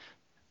the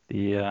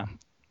I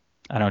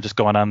don't know, just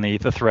going on the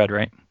thread,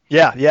 right?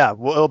 Yeah.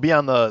 Well, it'll be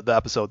on the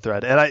episode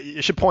thread. And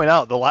I should point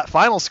out the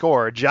final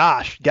score: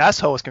 Josh, guest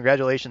host,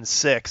 congratulations,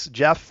 6;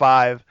 Jeff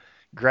 5;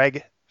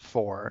 Greg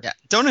 4. Yeah,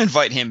 don't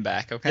invite him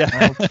back, okay?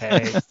 Yeah.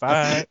 Okay,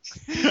 fine.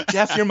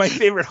 Jeff, you're my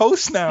favorite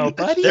host now,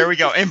 buddy. There we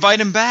go. Invite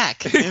him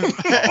back.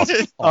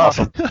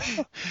 Awesome.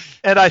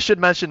 And I should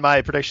mention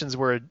my predictions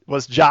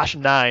was Josh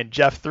 9,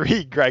 Jeff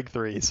 3, Greg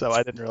 3. So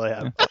I didn't really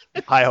have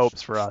high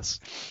hopes for us.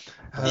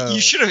 You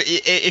should have,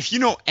 if you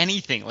know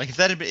anything, like if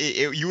that had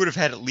been, you would have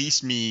had at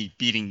least me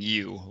beating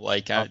you.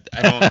 Like I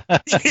don't.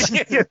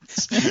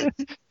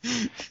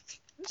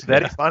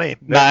 Very funny.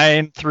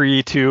 9,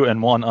 3, 2,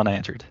 and 1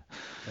 unanswered.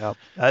 Yep.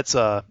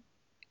 That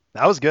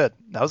was good.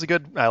 That was a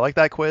good. I like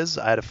that quiz.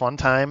 I had a fun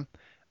time.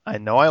 I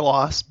know I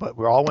lost, but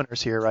we're all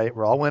winners here, right?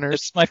 We're all winners.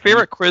 It's my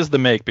favorite quiz to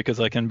make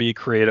because I can be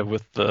creative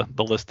with the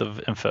list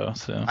of info.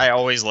 So I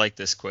always like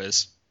this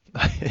quiz.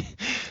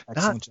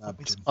 Excellent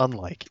job.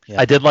 Unlike. Yeah.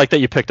 I did like that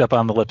you picked up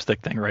on the lipstick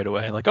thing right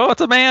away. Like, oh,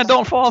 it's a man,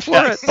 don't fall for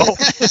it.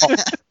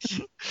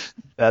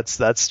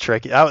 That's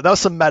tricky. That was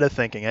some meta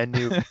thinking. I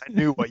knew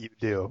what you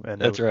do. And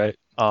that's right.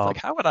 Like,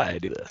 how would I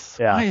do this?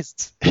 Yeah. Why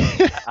is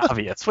it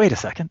obvious? Wait a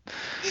second.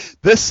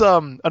 This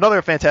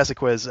another fantastic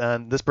quiz,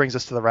 and this brings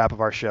us to the wrap of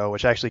our show,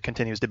 which actually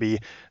continues to be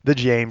the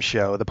James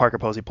Show, the Parker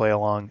Posey Play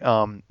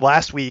Along.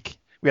 Last week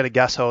we had a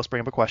guest host bring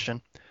up a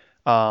question.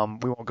 We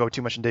won't go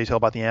too much in detail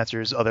about the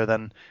answers other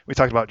than we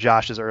talked about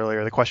Josh's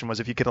earlier. The question was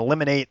if you could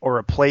eliminate or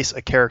replace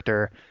a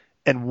character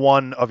in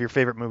one of your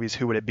favorite movies,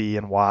 who would it be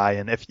and why?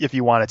 And if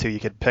you wanted to, you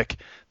could pick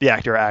the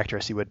actor or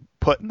actress you would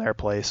put in their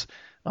place.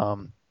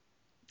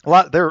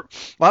 There are a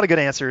lot of good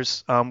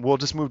answers. We'll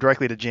just move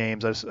directly to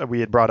James. We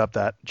had brought up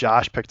that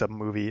Josh picked up a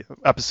movie,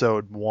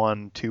 episode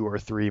 1, 2, or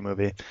 3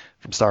 movie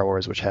from Star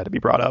Wars, which had to be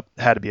brought up,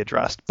 had to be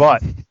addressed.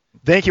 But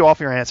thank you all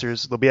for your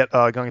answers. They'll be at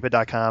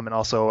gungapit.com and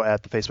also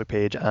at the Facebook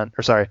page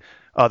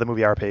the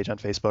Movie Hour page on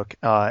Facebook.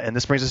 And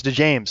this brings us to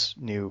James,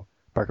 new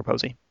Parker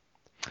Posey.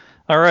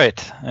 All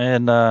right,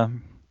 and I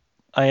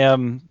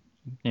am,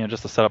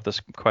 just to set up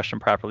this question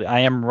properly, I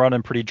am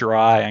running pretty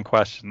dry on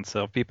questions.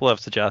 So if people have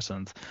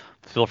suggestions,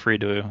 feel free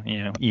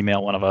to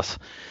email one of us,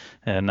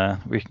 and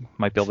we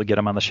might be able to get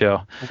them on the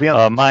show. We'll be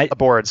on the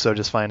board, so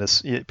just find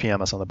us,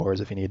 PM us on the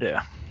boards if you need.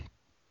 Yeah.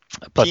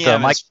 But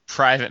PM is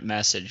private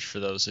message for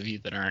those of you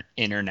that aren't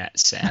internet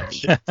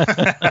savvy.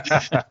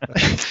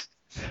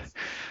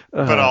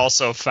 But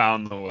also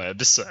found the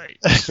website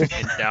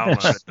and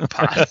downloaded the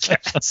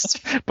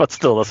podcast. But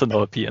still doesn't know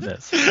what PM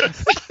is.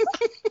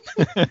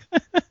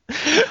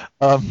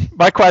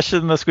 My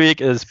question this week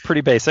is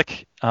pretty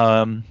basic,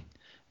 and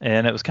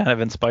it was kind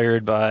of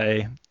inspired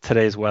by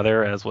today's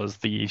weather, as was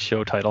the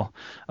show title.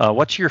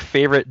 What's your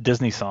favorite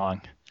Disney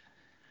song?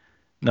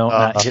 No,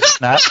 not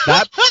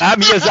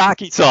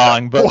Miyazaki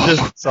song, but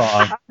Disney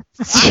song.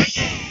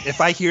 If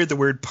I hear the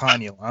word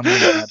Ponyo, I'm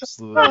gonna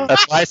absolutely.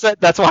 That's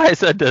why I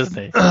said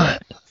Disney.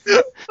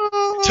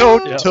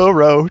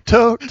 Totoro.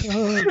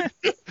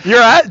 You're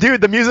at,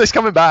 dude. The music's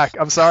coming back.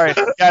 I'm sorry,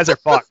 you guys are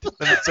fucked. The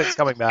music's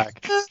coming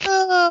back. So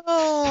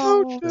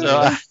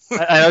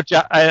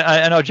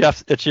I know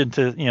Jeff's itching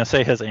to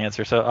say his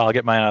answer, so I'll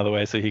get mine out of the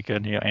way so he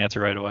can answer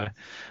right away.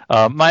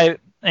 My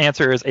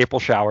answer is April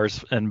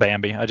Showers and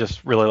Bambi. I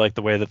just really like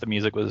the way that the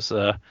music was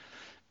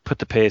put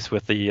to pace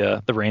with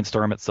the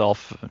rainstorm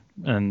itself,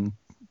 and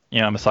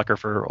I'm a sucker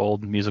for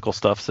old musical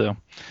stuff. So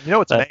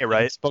it's May,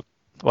 right?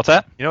 What's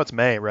that? It's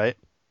May, right?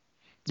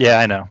 Yeah,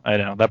 I know.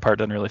 That part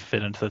doesn't really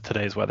fit into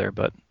today's weather,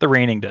 but the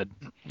raining did.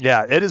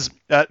 Yeah, it is.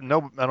 I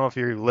don't know if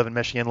you live in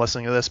Michigan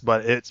listening to this,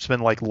 but it's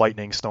been like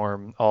lightning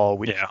storm all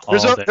week. Yeah,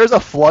 there's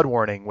a flood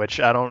warning, which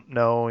I don't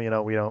know.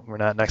 We're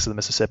not next to the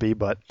Mississippi,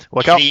 but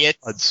look out for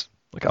floods.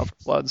 Look out for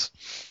floods.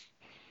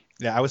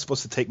 Yeah, I was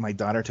supposed to take my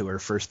daughter to her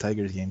first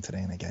Tigers game today,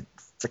 and I got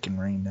freaking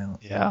rained out.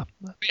 Yeah.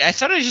 Wait, I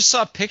thought I just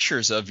saw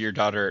pictures of your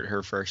daughter at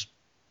her first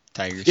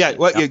Tigers. Yeah, game.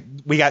 well,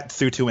 we got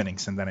through 2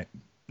 innings, and then it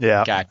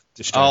Yeah. Got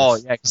destroyed Oh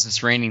us. yeah, because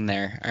it's raining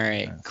there. All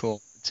right, Yeah.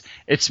 cool.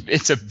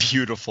 It's a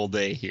beautiful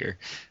day here.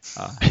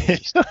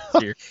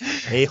 Here.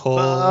 A-hole.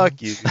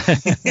 Fuck you.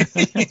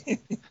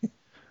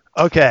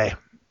 Okay,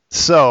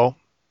 so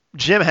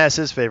Jim has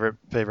his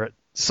favorite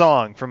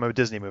song from a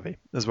Disney movie.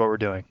 Is what we're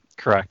doing.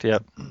 Correct.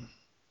 Yep.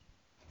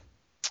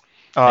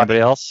 Anybody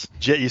else?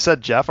 You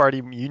said Jeff already.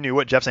 You knew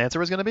what Jeff's answer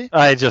was going to be.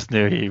 I just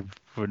knew he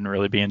wouldn't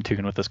really be in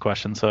tune with this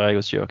question, so I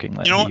was joking.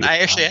 That You know he what? would- I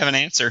actually have an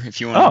answer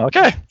if you want. Oh,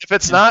 okay. If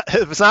it's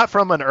not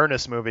from an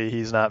Ernest movie,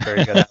 he's not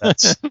very good at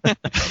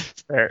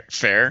it.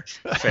 Fair.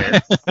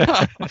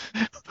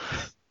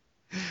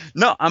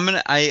 No,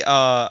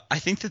 I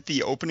think that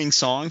the opening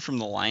song from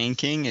The Lion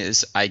King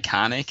is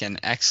iconic and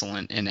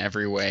excellent in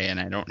every way, and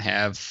I don't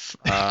have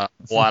a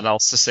lot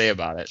else to say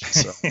about it.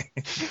 So.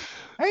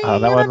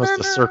 That one was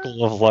the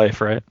Circle of Life,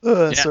 right?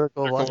 Circle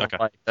Circle of Life. of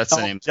Life. That's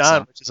the name. Elton of the John,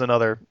 song. which is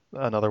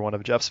another one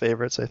of Jeff's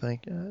favorites, I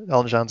think.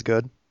 Elton John's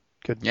good.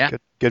 Yeah.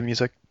 Good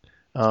music.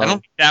 I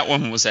don't think that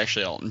one was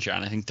actually Elton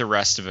John. I think the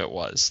rest of it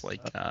was like.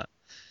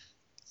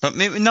 But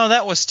maybe no,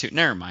 that was too.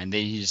 Never mind.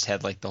 They just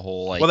had like the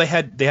whole like. Well, they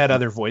had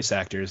other voice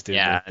actors do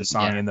Yeah, the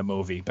song yeah. in the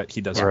movie, but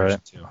he does Right.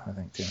 version too, I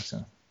think too.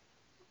 So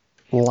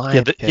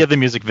Lion He had the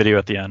music video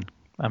at the end,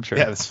 I'm sure.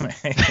 yeah, that's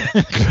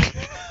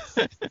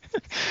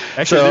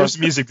actually there's a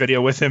music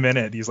video with him in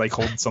it. He's like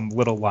holding some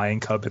little lion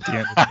cub at the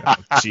end.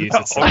 Jeez,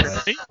 it's so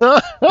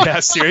bad. Yeah,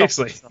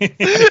 seriously.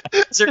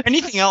 Is there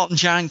anything Elton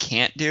John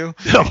can't do?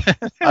 No,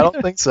 I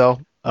don't think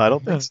so. All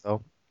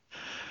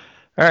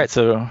right,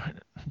 so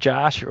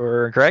Josh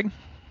or Greg?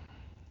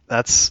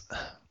 That's.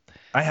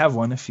 I have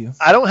one if you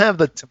I don't have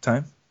the have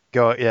time.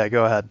 go. Yeah,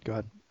 go ahead.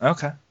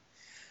 Okay.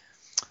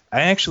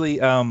 I actually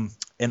an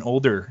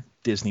older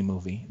Disney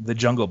movie, The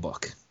Jungle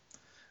Book.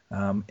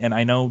 And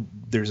I know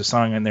there's a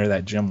song in there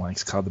that Jim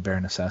likes called The Bare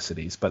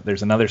Necessities, but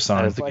there's another That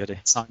song. is a goodie.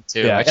 Song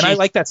too. Yeah, and I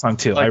like that song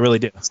too. I really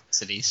do.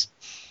 Cities.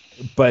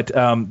 But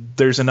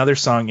there's another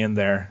song in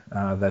there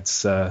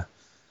that's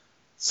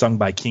sung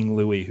by King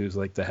Louie, who's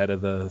like the head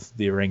of the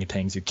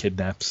orangutans who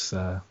kidnaps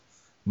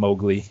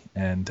Mowgli,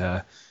 and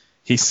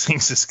he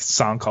sings this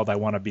song called "I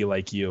Want to Be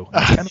Like You."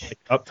 And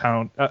it's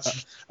kind of like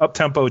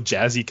up-tempo,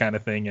 jazzy kind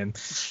of thing. And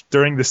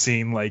during the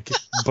scene, like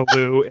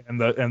Baloo and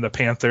the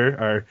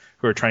panther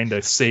who are trying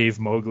to save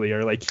Mowgli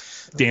are like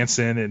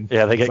dancing and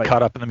Yeah, they get like,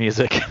 caught up in the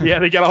music. Yeah,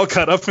 they get all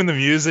caught up in the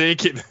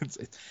music.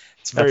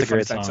 It's very That's a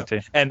great fun song,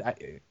 too. And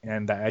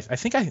I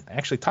think I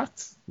actually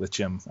talked with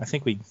Jim. I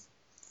think we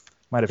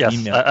might have Yes,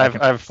 emailed I've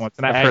back and forth once,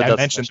 and I've heard I that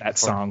mentioned selection that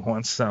before. song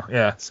once. So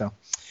yeah, so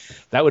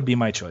that would be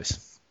my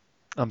choice.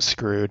 I'm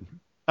screwed.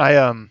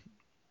 I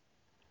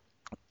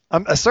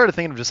started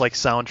thinking of just like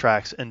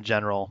soundtracks in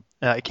general.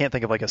 I can't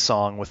think of like a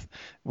song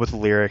with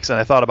lyrics, and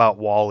I thought about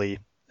Wall-E,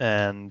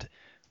 and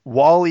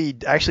Wall-E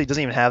actually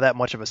doesn't even have that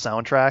much of a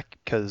soundtrack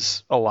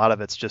because a lot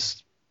of it's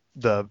just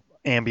the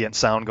ambient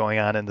sound going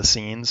on in the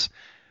scenes.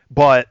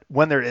 But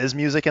when there is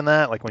music in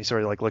that, like when he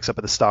sort of like looks up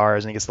at the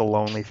stars and he gets the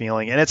lonely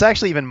feeling, and it's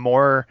actually even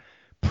more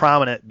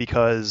prominent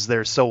because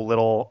there's so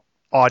little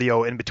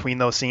audio in between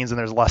those scenes and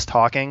there's less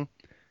talking.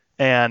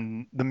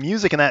 And the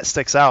music in that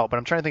sticks out, but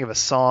I'm trying to think of a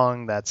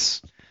song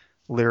that's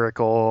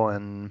lyrical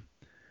and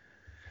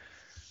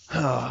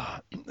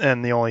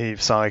the only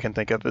song I can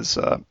think of is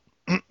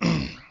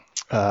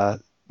the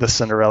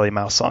Cinderella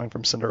mouse song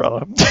from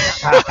Cinderella.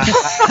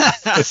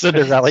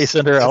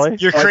 Cinderella.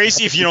 You're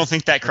crazy if you don't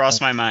think that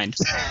crossed my mind.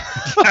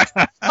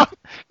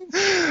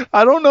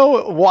 I don't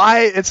know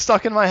why it's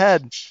stuck in my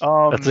head.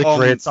 That's a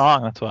great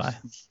song. That's why.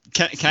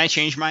 Can I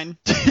change mine?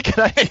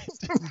 Can I?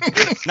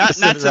 Not to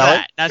Cinderella?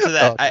 that. Not to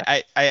that. Oh,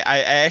 okay. I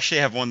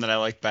actually have one that I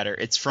like better.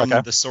 It's from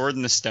Okay. The Sword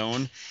and the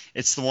Stone.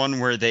 It's the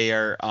one where they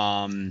are.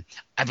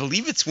 I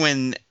believe it's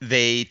when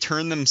they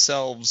turn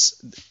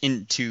themselves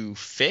into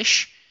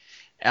fish.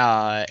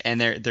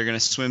 And they're gonna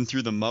swim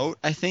through the moat.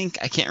 I think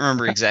I can't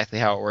remember exactly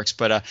how it works,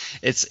 but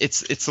it's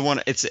the one.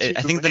 I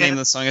think the name of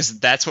the song is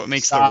 "That's What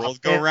Makes the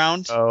World Go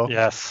Round." Oh,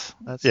 Yes.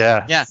 that's,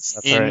 Yeah. Yeah, That's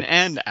in right.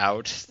 and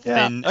out,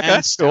 Yeah, thin okay, and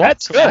cool. stout.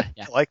 That's good.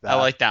 Yeah, I like that. I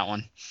like that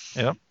one.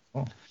 Yep.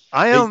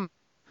 I am.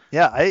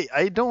 Yeah,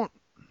 I don't.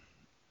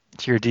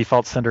 It's your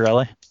default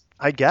Cinderella.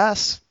 I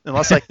guess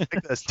unless I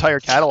pick this entire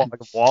catalog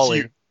of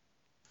Wall-E.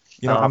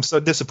 You know, I'm so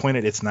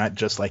disappointed it's not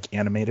just like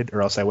animated,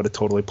 or else I would have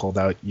totally pulled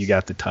out "You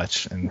Got the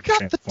Touch" and You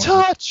got the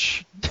transformed it.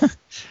 touch.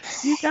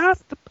 You got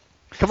the.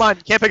 Come on,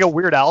 you can't pick a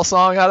Weird Al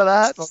song out of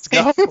that. Let's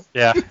go.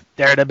 Yeah.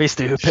 Dare to be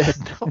stupid.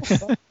 Oh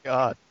my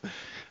god.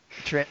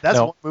 That's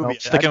No, one movie. no,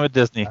 sticking with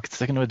Disney.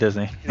 Sticking with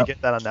Disney. I'm gonna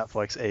get that on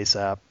Netflix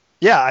ASAP.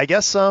 Yeah, I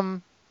guess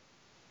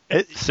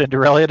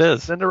Cinderella it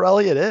is.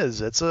 Cinderella it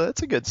is. It's a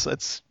good.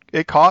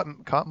 It caught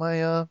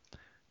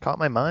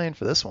my mind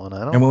for this one. I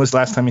don't. And when was the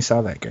last time you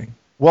saw that, Greg?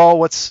 Well,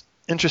 what's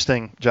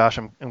interesting, Josh?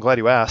 I'm glad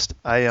you asked.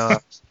 I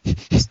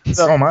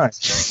So am I.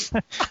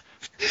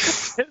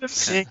 ended up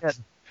seeing it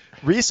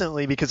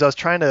recently because I was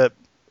trying to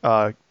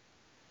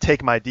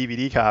take my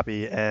DVD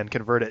copy and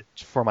convert it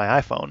for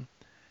my iPhone.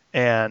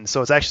 And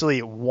so it's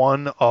actually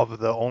one of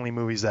the only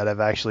movies that have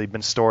actually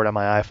been stored on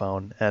my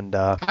iPhone. And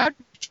How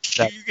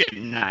did you get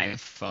an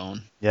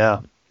iPhone? yeah,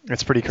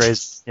 it's pretty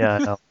crazy. Yeah, I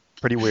know.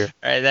 Pretty weird.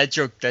 All right, that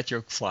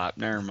joke flopped.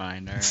 Never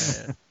mind. All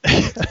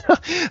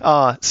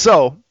right.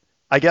 So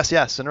I guess,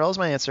 yeah, Cinderella's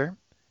my answer.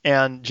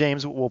 And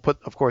James, we'll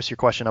put, of course, your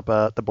question up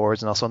at the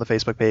boards and also on the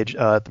Facebook page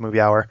at the Movie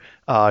Hour.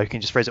 You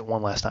can just phrase it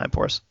one last time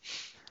for us.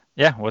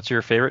 Yeah, what's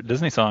your favorite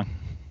Disney song?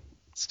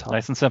 It's tough.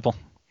 Nice and simple.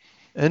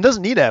 And it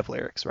doesn't need to have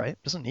lyrics, right?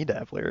 It doesn't need to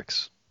have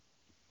lyrics.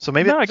 So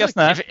maybe No, I guess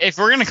not. If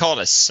we're gonna call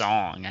it a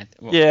song,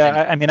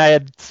 I mean, I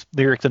had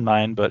lyrics in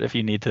mind, but if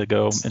you need to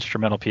go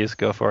instrumental piece,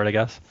 go for it, I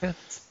guess. Yeah.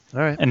 All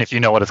right. And if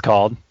you know what it's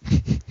called.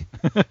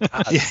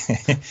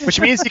 Which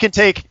means you can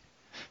take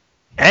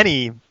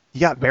any. You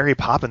got Mary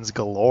Poppins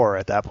galore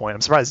at that point.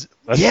 I'm surprised.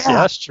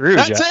 That's true.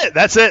 That's Jeff. it.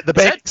 That's it. The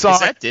banking song. Is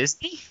that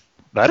Disney?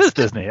 That is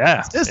Disney, yeah.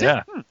 It's Disney.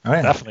 Yeah, Oh,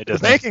 yeah. definitely The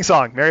Disney. banking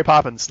song. Mary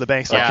Poppins. The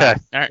bank song. Yeah. Okay.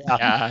 All right, Yeah.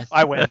 yeah.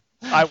 I win.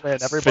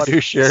 Everybody.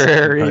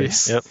 Fiduciary.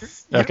 Nice. Yep.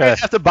 You Okay. don't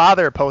have to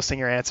bother posting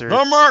your answers.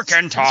 The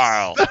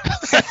Mercantile.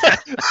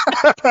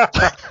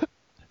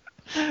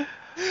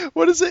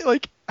 What is it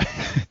like?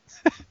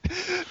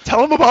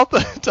 Tell them about.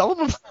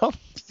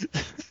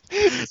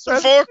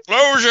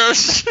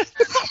 Foreclosures.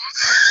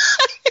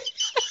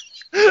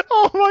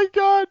 Oh my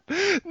god!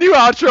 New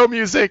outro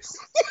music.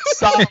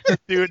 Stop,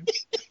 dude.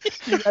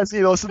 You guys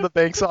need to listen to the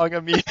bank song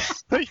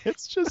immediately.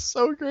 It's just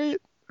so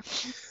great.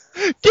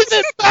 Give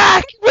it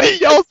back! When he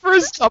yells for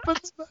his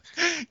tuppence.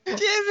 Give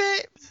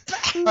it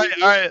back.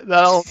 All right.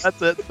 That's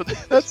it.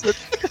 That's it.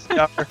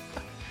 Yeah,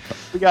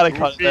 we gotta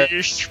cut it.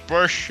 Be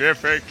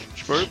specific.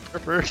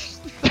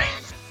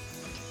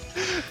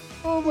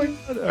 Oh my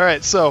god! All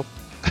right, so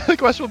the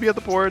question will be at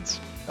the boards.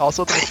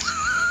 Also,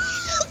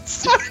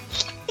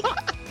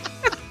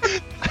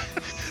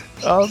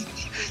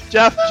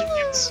 Jeff,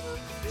 James,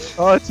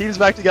 team's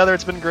back together.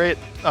 It's been great.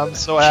 I'm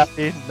so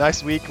happy.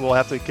 Next week we'll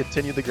have to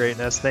continue the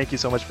greatness. Thank you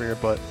so much for your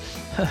input,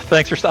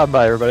 Thanks for stopping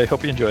by, everybody.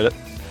 Hope you enjoyed it.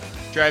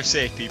 Drive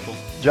safe, people.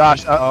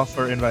 Josh. All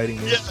for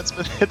inviting me. Yeah,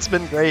 it's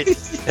been great.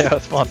 Yeah,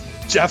 it's fun.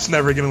 Jeff's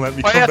never gonna let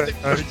me Why come have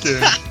back on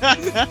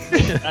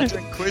again. Not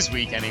during quiz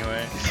week,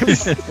 anyway.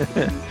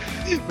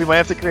 We might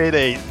have to create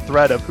a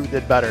thread of who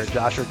did better,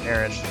 Josh or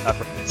Karen.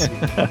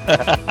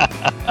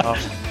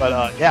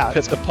 Yeah,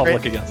 Pit the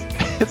public great. against.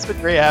 It's been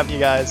great having you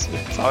guys.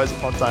 It's always a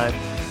fun time.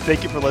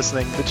 Thank you for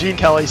listening. The Gene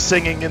Kelly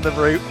singing in the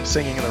rain.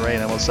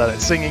 I almost said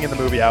it. Singing in the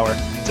movie hour.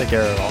 Take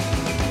care of it all.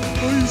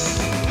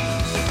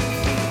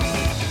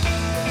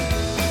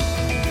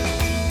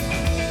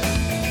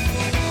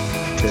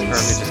 Or we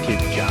just keep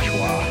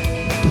Joshua.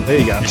 There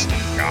you go.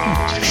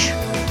 Gosh.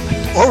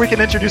 Or we can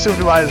introduce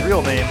him by his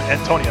real name,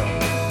 Antonio.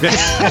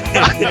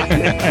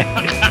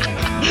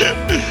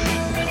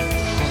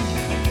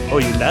 Oh,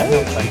 you know?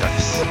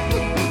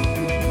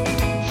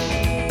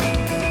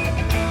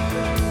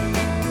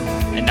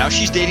 And now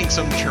she's dating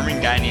some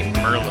German guy named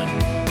Merlin.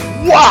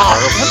 Wow,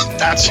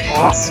 that's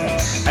awesome.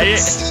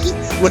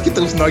 Look at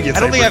those nuggets.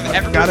 I don't think I've put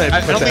ever that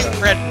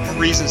had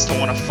more reasons to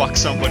want to fuck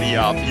somebody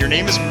up. Your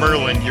name is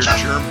Merlin, you're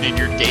German, and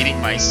you're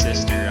dating my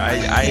sister.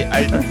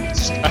 I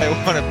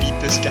want to beat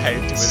this guy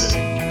with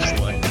it.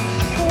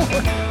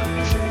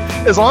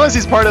 As long as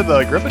he's part of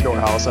the Gryffindor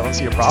house, I don't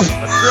see a problem.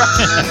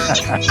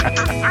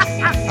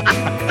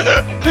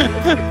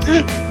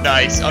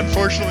 Nice.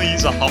 Unfortunately,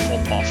 he's a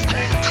Hufflepuff.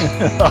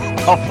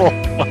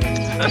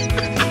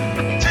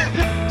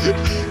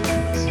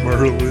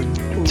 Merlin.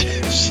 Oh,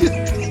 shit.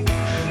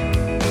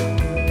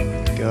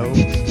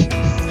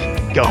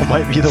 Go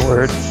might be the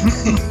word.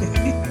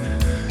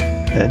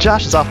 And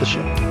Josh is off the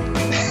show.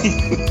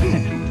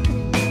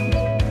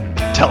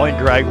 Telling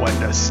Greg when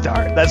to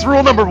start. That's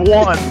rule number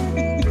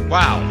 1.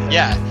 Wow.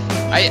 Yeah.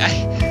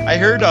 I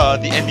heard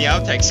in the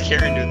outtakes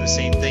Karen doing the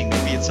same thing.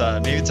 Maybe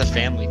it's a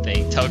family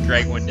thing. Tell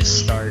Greg when to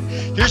start.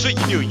 Here's what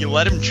you do: you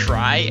let him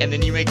try, and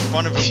then you make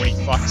fun of him when he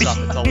fucks up.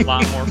 It's a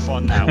lot more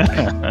fun that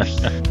way.